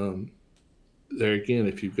there again,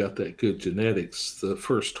 if you've got that good genetics, the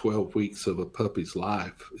first 12 weeks of a puppy's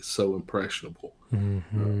life is so impressionable.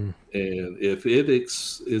 And if it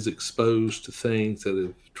is exposed to things that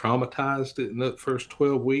have traumatized it in that first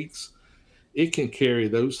 12 weeks, it can carry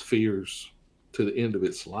those fears to the end of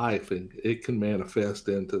its life, and it can manifest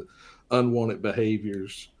into unwanted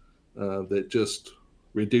behaviors that just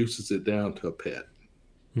reduces it down to a pet.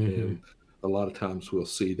 And a lot of times we'll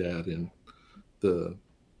see that in the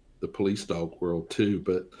police dog world too.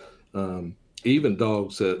 But even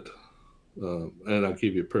dogs that, and I'll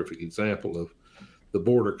give you a perfect example of the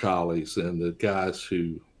border collies and the guys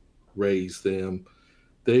who raise them.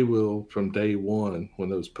 They will, from day one, when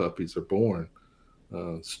those puppies are born,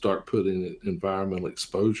 start putting environmental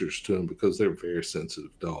exposures to them, because they're very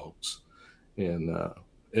sensitive dogs. And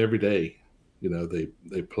every day,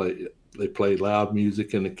 they play loud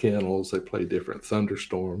music in the kennels. They play different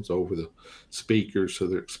thunderstorms over the speakers, so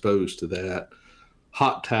they're exposed to that.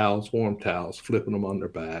 Hot towels, warm towels, flipping them on their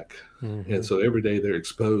back. And so every day they're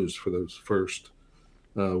exposed for those first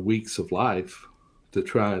weeks of life, to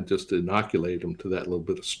try and just inoculate them to that little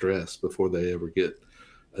bit of stress before they ever get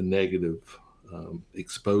a negative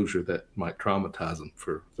exposure that might traumatize them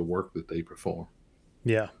for the work that they perform.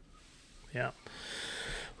 Yeah. Yeah.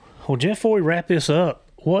 Well, Jeff, before we wrap this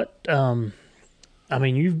up, what,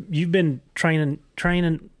 you've been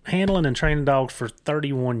handling and training dogs for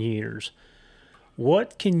 31 years.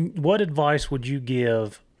 What advice would you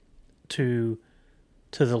give to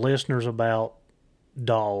the listeners about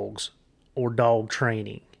dogs or dog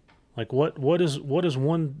training? Like what is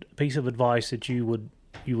one piece of advice that you would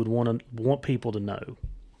want people to know?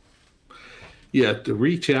 Yeah, to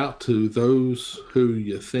reach out to those who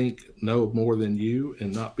you think know more than you,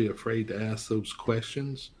 and not be afraid to ask those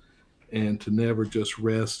questions, and to never just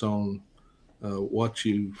rest on what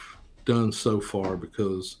you've done so far,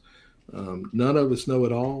 because none of us know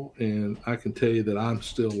it all, and I can tell you that I'm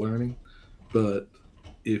still learning. But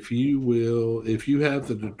if you have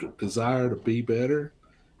the desire to be better,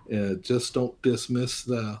 just don't dismiss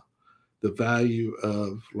the value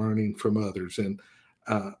of learning from others. And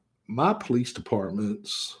my police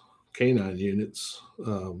department's canine units,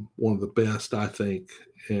 one of the best, I think,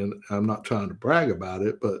 and I'm not trying to brag about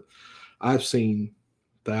it, but I've seen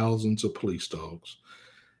thousands of police dogs,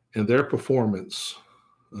 and their performance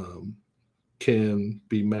can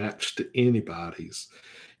be matched to anybody's.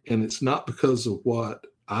 And it's not because of what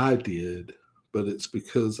I did, but it's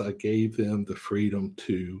because I gave them the freedom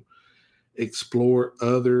to explore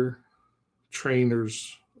other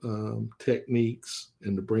trainers' techniques,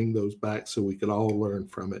 and to bring those back so we could all learn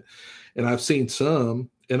from it. And I've seen some,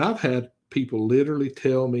 and I've had people literally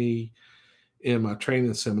tell me in my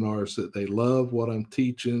training seminars that they love what I'm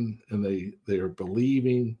teaching, and they are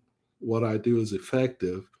believing what I do is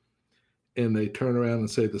effective. And they turn around and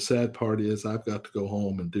say, the sad part is I've got to go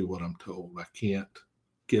home and do what I'm told. I can't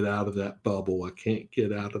get out of that bubble. I can't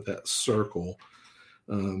get out of that circle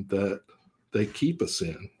that they keep us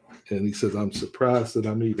in. And he says, I'm surprised that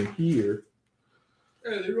I'm even here.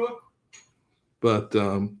 Hey, Leroy. But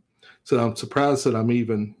so I'm surprised that I'm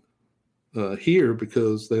even here,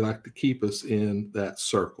 because they like to keep us in that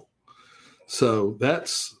circle. So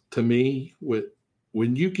that's, to me,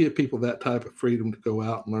 when you give people that type of freedom to go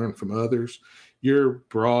out and learn from others, you're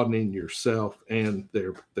broadening yourself and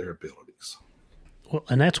their abilities. Well,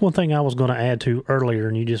 and that's one thing I was going to add to earlier,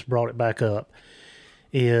 and you just brought it back up,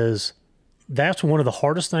 is that's one of the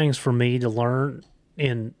hardest things for me to learn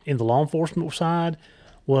in the law enforcement side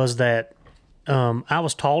was that I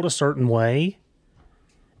was taught a certain way,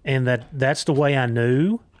 and that's the way I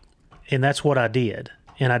knew, and that's what I did.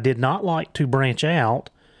 And I did not like to branch out.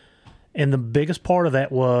 And the biggest part of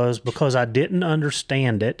that was because I didn't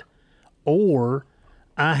understand it, or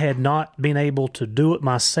I had not been able to do it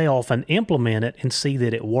myself and implement it and see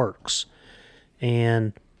that it works.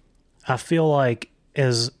 And I feel like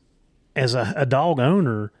as a dog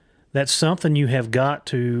owner, that's something you have got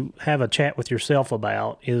to have a chat with yourself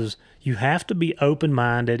about, is you have to be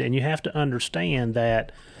open-minded and you have to understand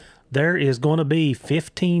that there is going to be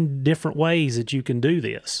 15 different ways that you can do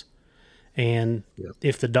this. And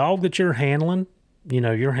if the dog that you're handling,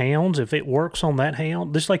 your hounds, if it works on that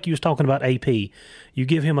hound, just like you was talking about AP, you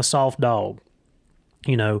give him a soft dog.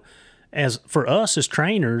 As for us as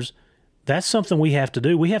trainers, that's something we have to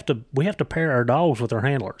do. We have to pair our dogs with our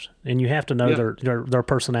handlers, and you have to know their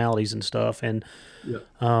personalities and stuff. And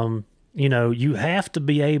you have to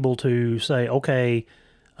be able to say, okay,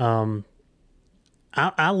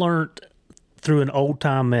 I learned through an old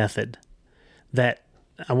time method that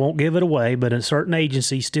I won't give it away, but a certain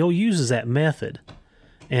agency still uses that method.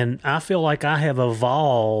 And I feel like I have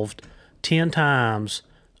evolved 10 times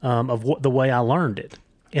of the way I learned it.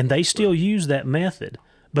 And they still use that method,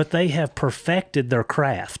 but they have perfected their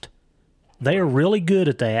craft. They are really good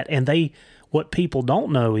at that. And what people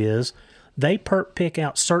don't know is they pick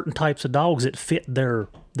out certain types of dogs that fit their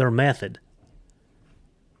method.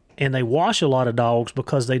 And they wash a lot of dogs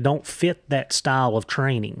because they don't fit that style of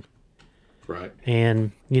training. Right.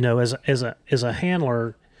 And, as a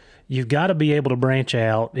handler, you've got to be able to branch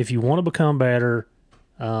out if you want to become better.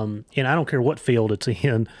 And I don't care what field it's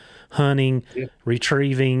in, hunting,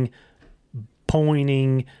 retrieving,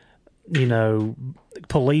 pointing,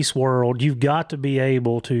 police world. You've got to be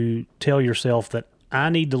able to tell yourself that I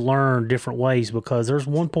need to learn different ways because there's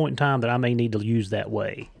one point in time that I may need to use that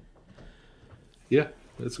way. Yeah,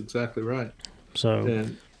 that's exactly right. So,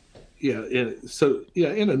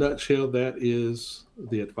 in a nutshell, that is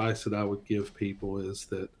the advice that I would give people is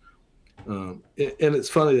that, and it's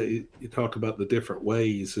funny that you talk about the different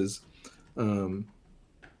ways is,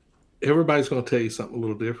 everybody's going to tell you something a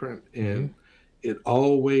little different, and it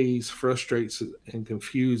always frustrates and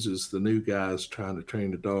confuses the new guys trying to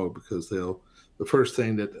train a dog because the first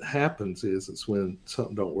thing that happens is when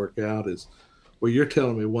something don't work out is, well, you're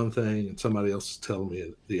telling me one thing and somebody else is telling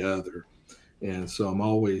me the other. And so I'm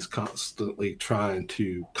always constantly trying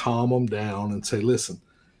to calm them down and say, listen,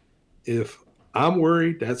 if I'm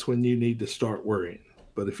worried, that's when you need to start worrying.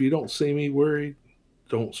 But if you don't see me worried,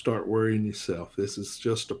 don't start worrying yourself. This is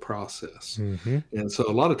just a process. Mm-hmm. And so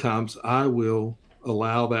a lot of times I will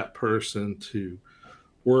allow that person to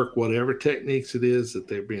work whatever techniques it is that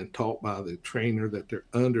they're being taught by the trainer that they're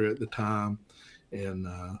under at the time. And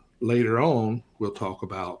later on, we'll talk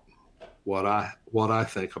about what I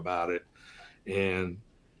think about it. And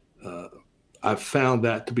I've found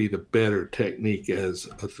that to be the better technique as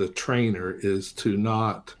the trainer is to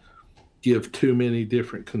not give too many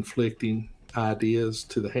different conflicting ideas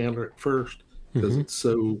to the handler at first because it's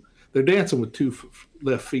so they're dancing with two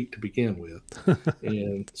left feet to begin with.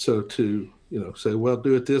 And so to, say, well,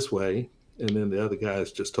 do it this way. And then the other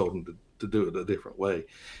guys just told them to do it a different way.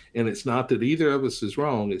 And it's not that either of us is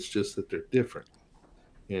wrong. It's just that they're different.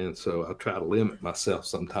 And so I try to limit myself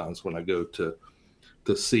sometimes when I go to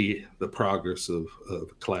see the progress of a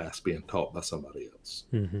class being taught by somebody else.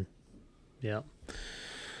 Mm-hmm. Yeah.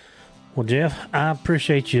 Well, Jeff, I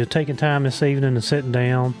appreciate you taking time this evening and sitting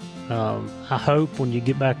down. I hope when you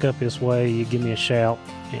get back up this way, you give me a shout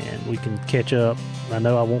and we can catch up. I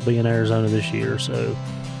know I won't be in Arizona this year, so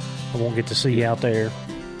I won't get to see you out there.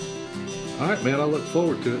 All right, man. I look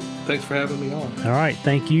forward to it. Thanks for having me on. All right.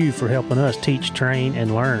 Thank you for helping us teach, train,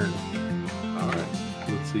 and learn. All right.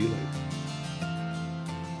 We'll see you later.